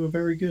think they were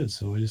very good,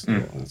 so I just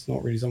thought that's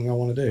not really something I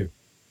want to do.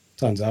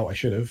 Turns out I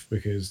should have,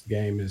 because the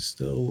game is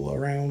still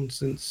around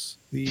since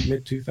the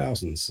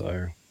mid-2000s,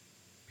 so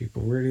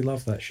people really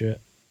love that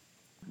shit.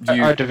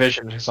 Our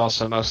division has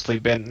also mostly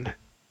been,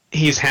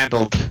 he's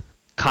handled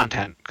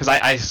content, because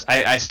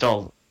I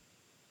still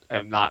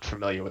am not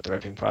familiar with the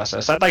ripping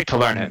process. I'd like to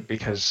learn it,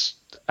 because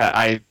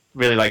I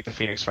really like the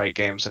Phoenix Wright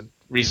games, and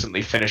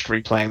recently finished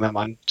replaying them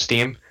on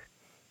Steam,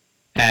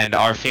 and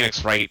our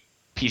Phoenix Wright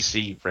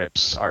PC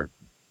rips are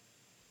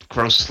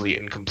grossly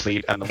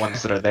incomplete, and the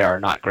ones that are there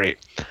are not great.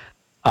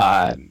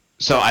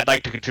 So I'd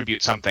like to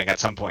contribute something at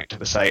some point to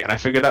the site, and I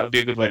figured that would be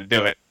a good way to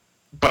do it,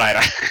 but I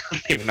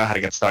don't even know how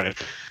to get started.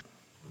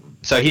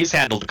 So he's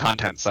handled the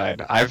content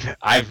side.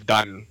 I've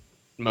done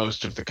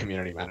most of the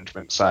community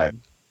management side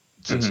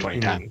since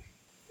 2010.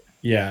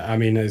 Yeah, I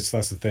mean, that's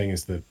the thing,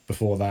 is that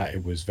before that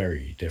it was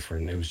very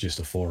different. It was just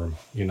a forum,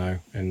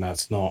 and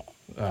that's not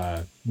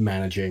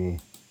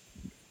managing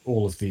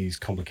all of these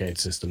complicated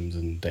systems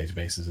and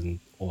databases and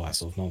all that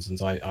sort of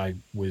nonsense. I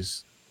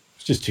was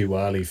it's just too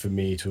early for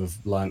me to have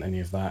learned any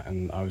of that,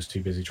 and I was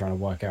too busy trying to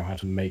work out how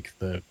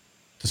to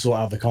sort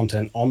out the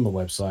content on the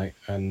website.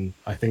 And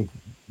I think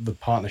the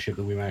partnership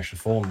that we managed to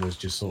form was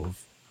just sort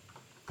of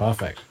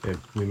perfect.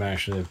 We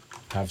managed to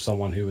have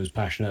someone who was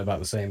passionate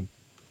about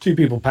two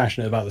people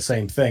passionate about the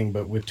same thing,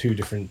 but with two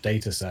different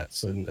data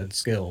sets and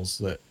skills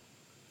that,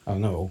 I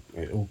don't know,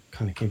 it all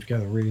kind of came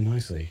together really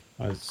nicely.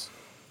 It's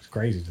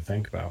crazy to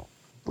think about.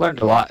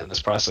 Learned a lot in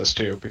this process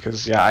too,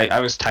 because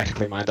I was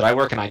technically minded. I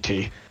work in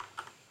IT,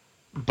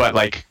 but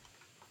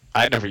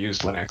I'd never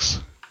used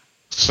Linux.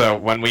 So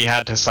when we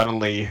had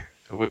to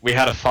we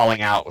had a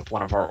falling out with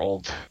one of our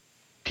old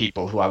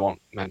people who I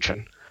won't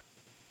mention.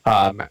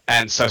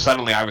 And so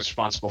suddenly I was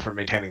responsible for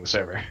maintaining the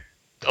server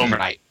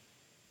overnight.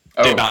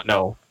 Did not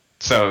know.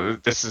 So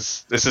this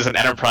is an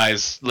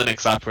enterprise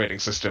Linux operating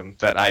system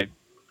that I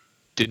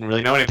didn't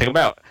really know anything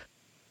about.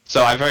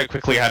 So I very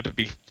quickly had to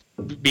be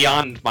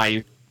beyond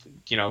my,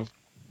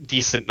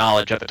 decent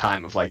knowledge at the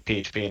time of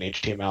PHP and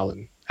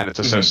HTML and its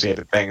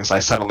associated things. I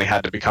suddenly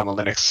had to become a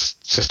Linux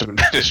system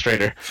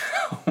administrator,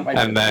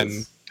 and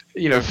then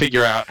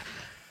figure out.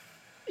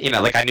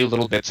 I knew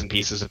little bits and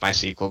pieces of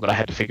MySQL, but I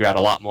had to figure out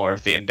a lot more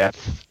of the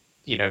in-depth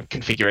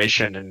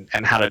configuration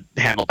and how to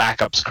handle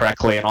backups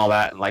correctly and all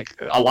that. And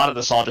a lot of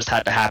this all just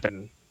had to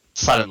happen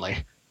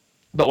suddenly.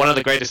 But one of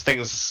the greatest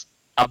things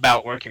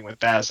about working with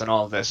Dazz and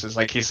all of this is,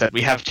 like he said,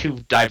 we have two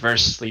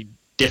diversely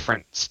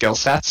different skill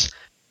sets,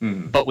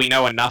 but we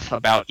know enough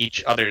about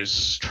each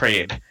other's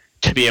trade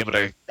to be able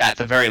to, at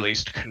the very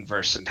least,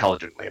 converse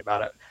intelligently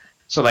about it.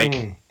 So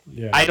I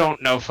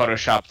don't know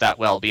Photoshop that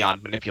well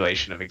beyond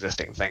manipulation of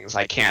existing things.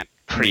 I can't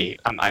create.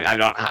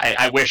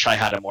 I wish I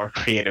had a more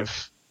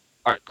creative,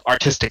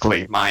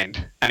 artistically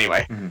mind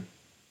anyway,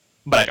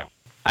 but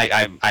I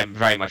don't. I'm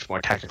very much more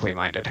technically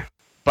minded.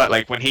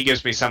 But when he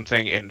gives me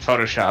something in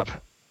Photoshop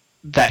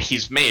that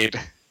he's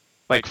made,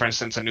 for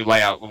instance a new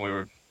layout when we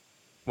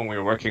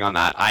were working on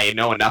that, I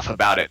know enough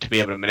about it to be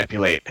able to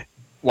manipulate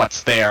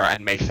what's there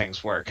and make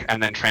things work,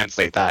 and then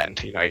translate that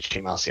into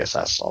HTML,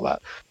 CSS, all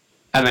that.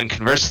 And then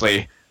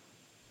conversely,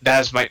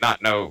 Dazz might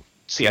not know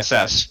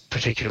CSS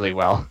particularly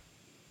well,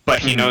 but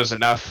he knows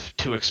enough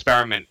to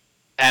experiment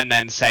and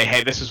then say,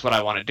 hey, this is what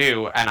I want to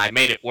do, and I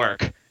made it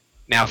work.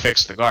 Now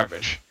fix the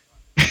garbage.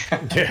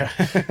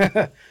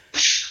 Yeah.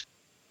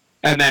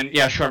 And then,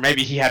 sure,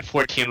 maybe he had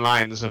 14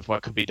 lines of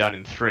what could be done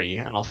in 3,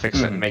 and I'll fix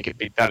it and make it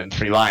be done in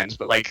 3 lines.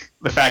 But,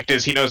 the fact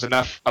is, he knows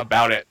enough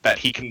about it that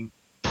he can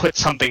put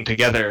something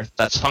together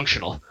that's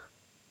functional.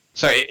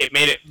 So it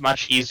made it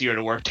much easier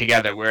to work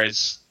together,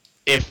 whereas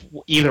if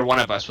either one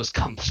of us was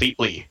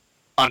completely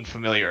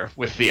unfamiliar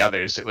with the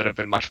others, it would have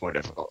been much more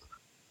difficult.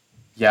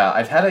 Yeah,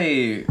 I've had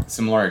a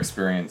similar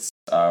experience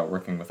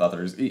working with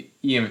others.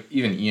 Even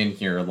Ian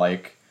here,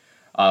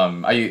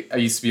 I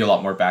used to be a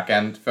lot more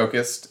back-end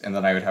focused, and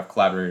then I would have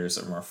collaborators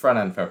that were more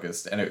front-end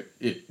focused, and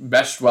it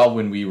meshed well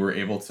when we were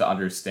able to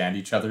understand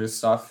each other's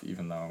stuff,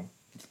 even though,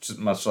 just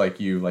much like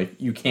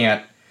you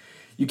can't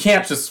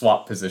just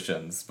swap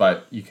positions,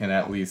 but you can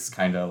at least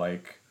kind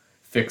of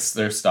fix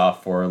their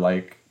stuff or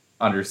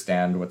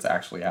understand what's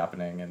actually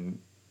happening. And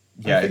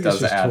I think it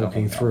does add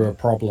talking through a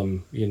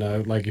problem,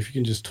 if you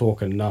can just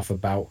talk enough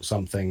about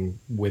something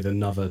with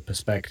another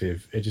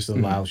perspective, it just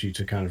allows you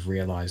to kind of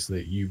realize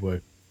that you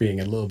were being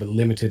a little bit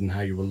limited in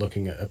how you were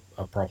looking at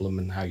a problem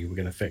and how you were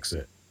going to fix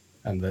it,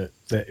 and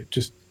that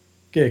just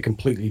get a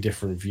completely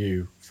different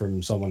view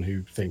from someone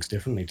who thinks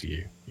differently to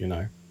you.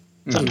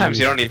 Sometimes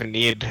you don't even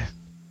need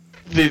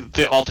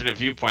the alternate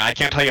viewpoint. I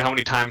can't tell you how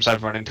many times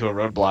I've run into a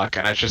roadblock,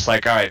 and it's just all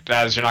right,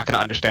 Daz, you're not going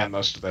to understand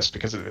most of this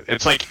because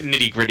it's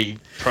nitty-gritty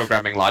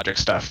programming logic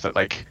stuff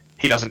that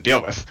he doesn't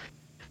deal with.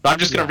 But I'm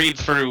just going to read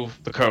through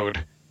the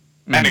code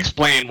and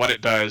explain what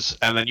it does,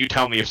 and then you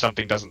tell me if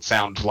something doesn't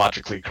sound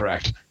logically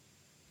correct.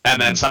 And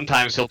then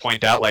sometimes he'll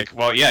point out,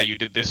 well, yeah, you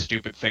did this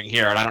stupid thing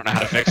here, and I don't know how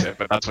to fix it,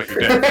 but that's what you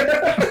did.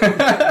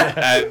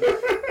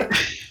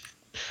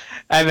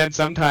 and then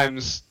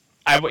sometimes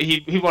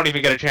he won't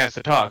even get a chance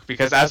to talk,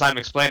 because as I'm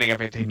explaining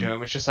everything to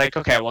him, it's just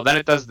okay, well, then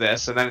it does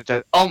this, and then it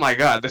does, oh my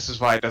god, this is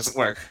why it doesn't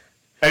work.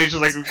 And he's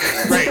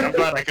just great, I'm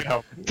glad I could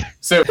help.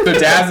 So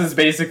Dazz is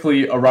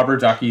basically a rubber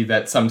ducky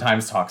that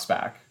sometimes talks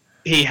back.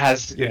 He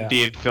has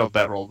indeed filled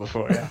that role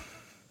before, yeah.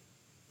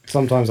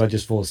 Sometimes I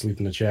just fall asleep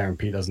in the chair and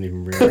Pete doesn't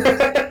even realize.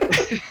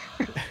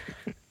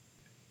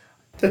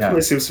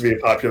 Definitely seems to be a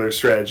popular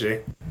strategy.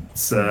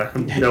 It's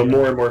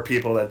more and more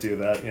people that do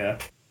that. Yeah,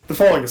 the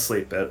falling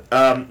asleep bit.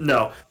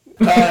 No.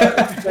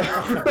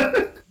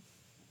 Are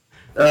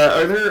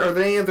there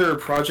any other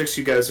projects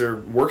you guys are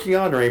working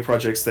on, or any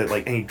projects that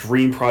any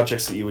dream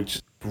projects that you would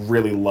just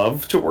really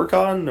love to work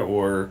on,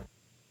 or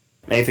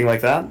anything like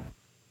that?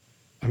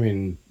 I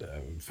mean,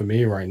 for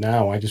me right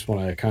now, I just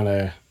want to kind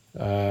of.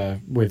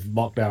 With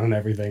lockdown and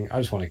everything, I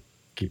just want to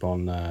keep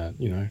on,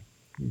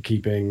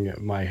 keeping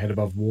my head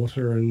above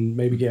water and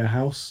maybe get a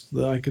house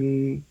that I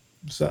can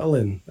settle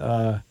in.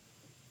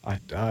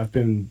 I've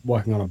been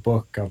working on a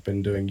book, I've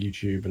been doing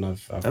YouTube, and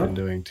I've been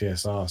doing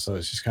TSR, so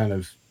it's just kind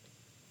of,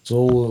 it's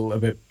all a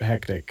bit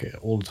hectic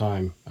all the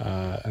time,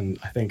 and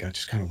I think I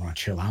just kind of want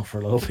to chill out for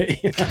a little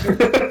bit.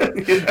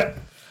 You know?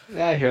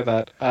 Yeah, I hear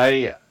that.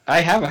 I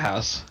have a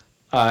house,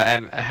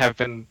 and I have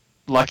been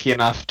lucky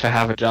enough to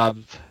have a job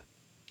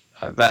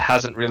that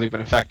hasn't really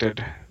been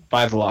affected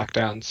by the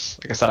lockdowns.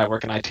 Like I said, I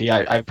work in IT.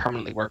 I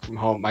permanently work from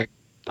home.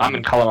 I'm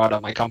in Colorado.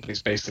 My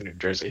company's based in New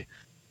Jersey,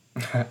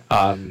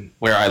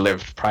 where I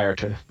lived prior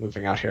to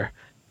moving out here.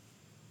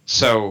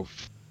 So,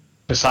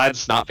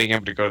 besides not being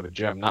able to go to the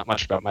gym, not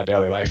much about my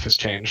daily life has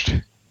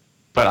changed.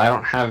 But I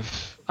don't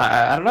have...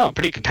 I don't know. I'm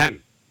pretty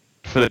content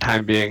for the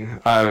time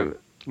being.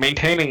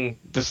 Maintaining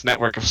this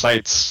network of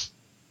sites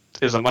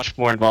is a much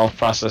more involved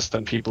process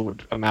than people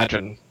would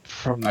imagine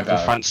from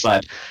the front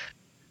side.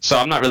 So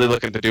I'm not really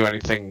looking to do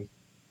anything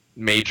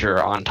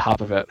major on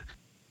top of it.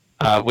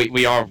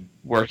 We are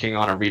working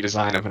on a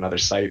redesign of another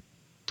site,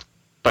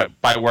 but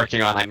by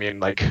working on, I mean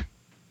like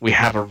we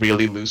have a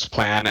really loose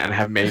plan and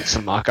have made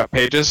some mock-up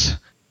pages.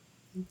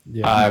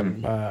 Yeah,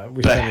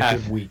 we spent a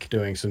good week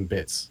doing some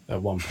bits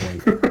at one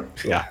point.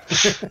 Yeah,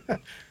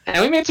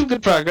 and we made some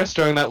good progress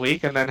during that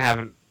week, and then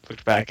haven't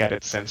looked back at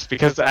it since,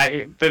 because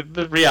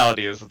the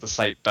reality is that the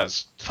site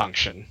does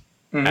function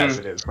as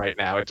it is right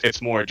now.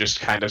 It's more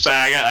just kind of, so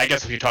I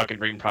guess if you're talking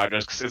dream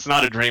projects, it's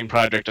not a dream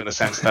project in the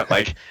sense that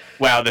like,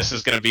 wow, this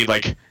is going to be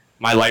like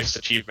my life's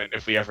achievement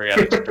if we ever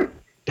get it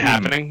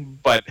happening,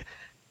 but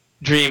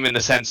dream in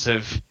the sense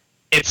of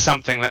it's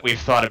something that we've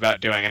thought about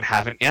doing and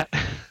haven't yet.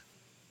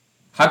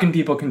 How can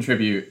people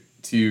contribute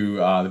to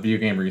the video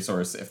game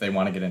resource if they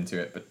want to get into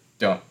it but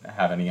don't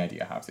have any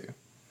idea how to?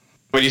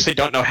 When you say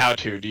don't know how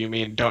to, do you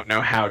mean don't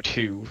know how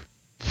to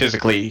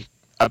physically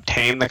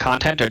obtain the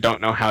content, or don't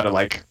know how to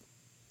like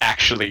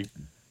actually,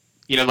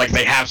 you know, like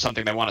they have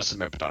something they want to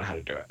submit but don't know how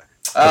to do it?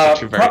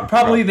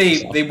 Probably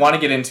they want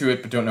to get into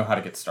it but don't know how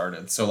to get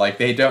started. So like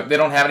they don't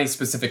have any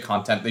specific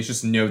content. They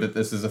just know that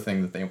this is a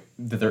thing that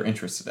they're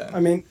interested in. I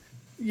mean,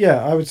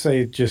 yeah, I would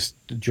say just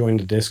join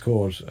the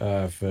Discord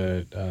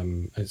for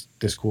it's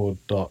Discord.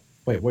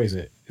 Wait, what is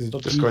it? Is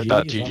it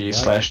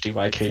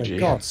Discord.gg/dykg. For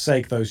God's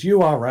sake, those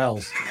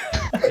URLs.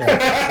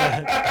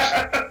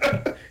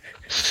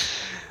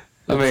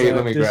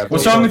 Let me grab.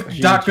 What's wrong with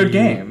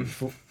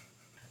 .goodgame?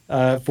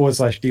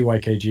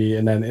 /DYKG,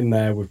 and then in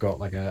there we've got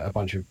like a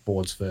bunch of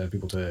boards for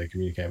people to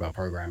communicate about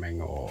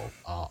programming or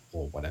art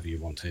or whatever you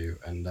want to.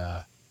 And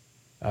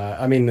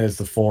I mean, there's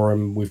the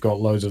forum. We've got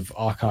loads of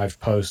archived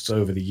posts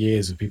over the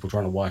years of people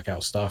trying to work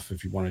out stuff.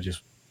 If you want to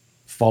just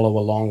follow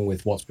along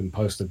with what's been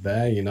posted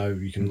there, you know,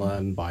 you can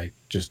learn by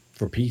just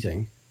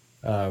repeating.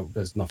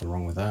 There's nothing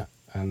wrong with that.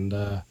 And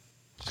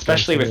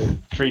especially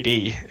with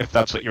 3D, if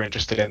that's what you're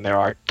interested in, there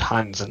are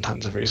tons and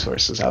tons of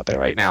resources out there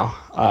right now.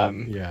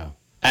 Yeah.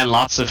 And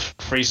lots of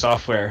free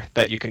software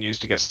that you can use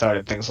to get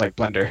started. Things like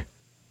Blender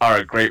are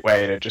a great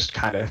way to just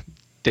kind of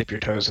dip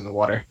your toes in the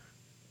water.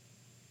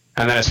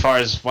 And then as far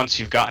as once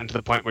you've gotten to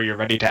the point where you're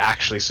ready to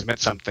actually submit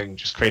something,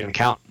 just create an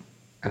account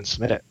and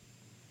submit it.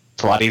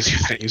 It's a lot easier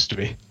than it used to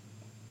be.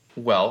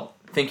 Well,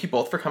 thank you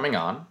both for coming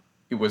on.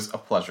 It was a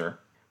pleasure.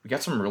 We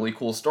got some really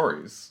cool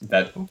stories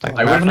that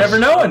I would have never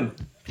known.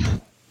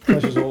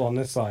 Pleasure's all on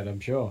this side, I'm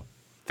sure.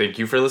 Thank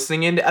you for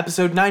listening in to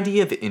episode 90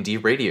 of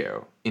Indie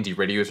Radio. Indie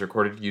Radio is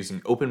recorded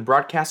using open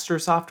broadcaster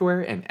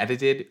software and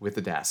edited with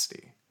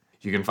Audacity.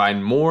 You can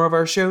find more of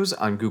our shows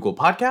on Google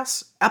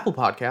Podcasts, Apple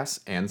Podcasts,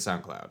 and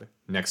SoundCloud.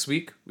 Next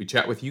week, we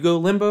chat with Hugo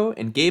Limbo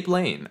and Gabe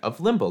Lane of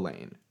Limbo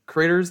Lane,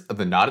 creators of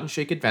the Nod and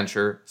Shake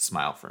adventure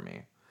Smile For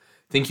Me.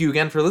 Thank you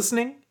again for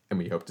listening, and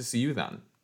we hope to see you then.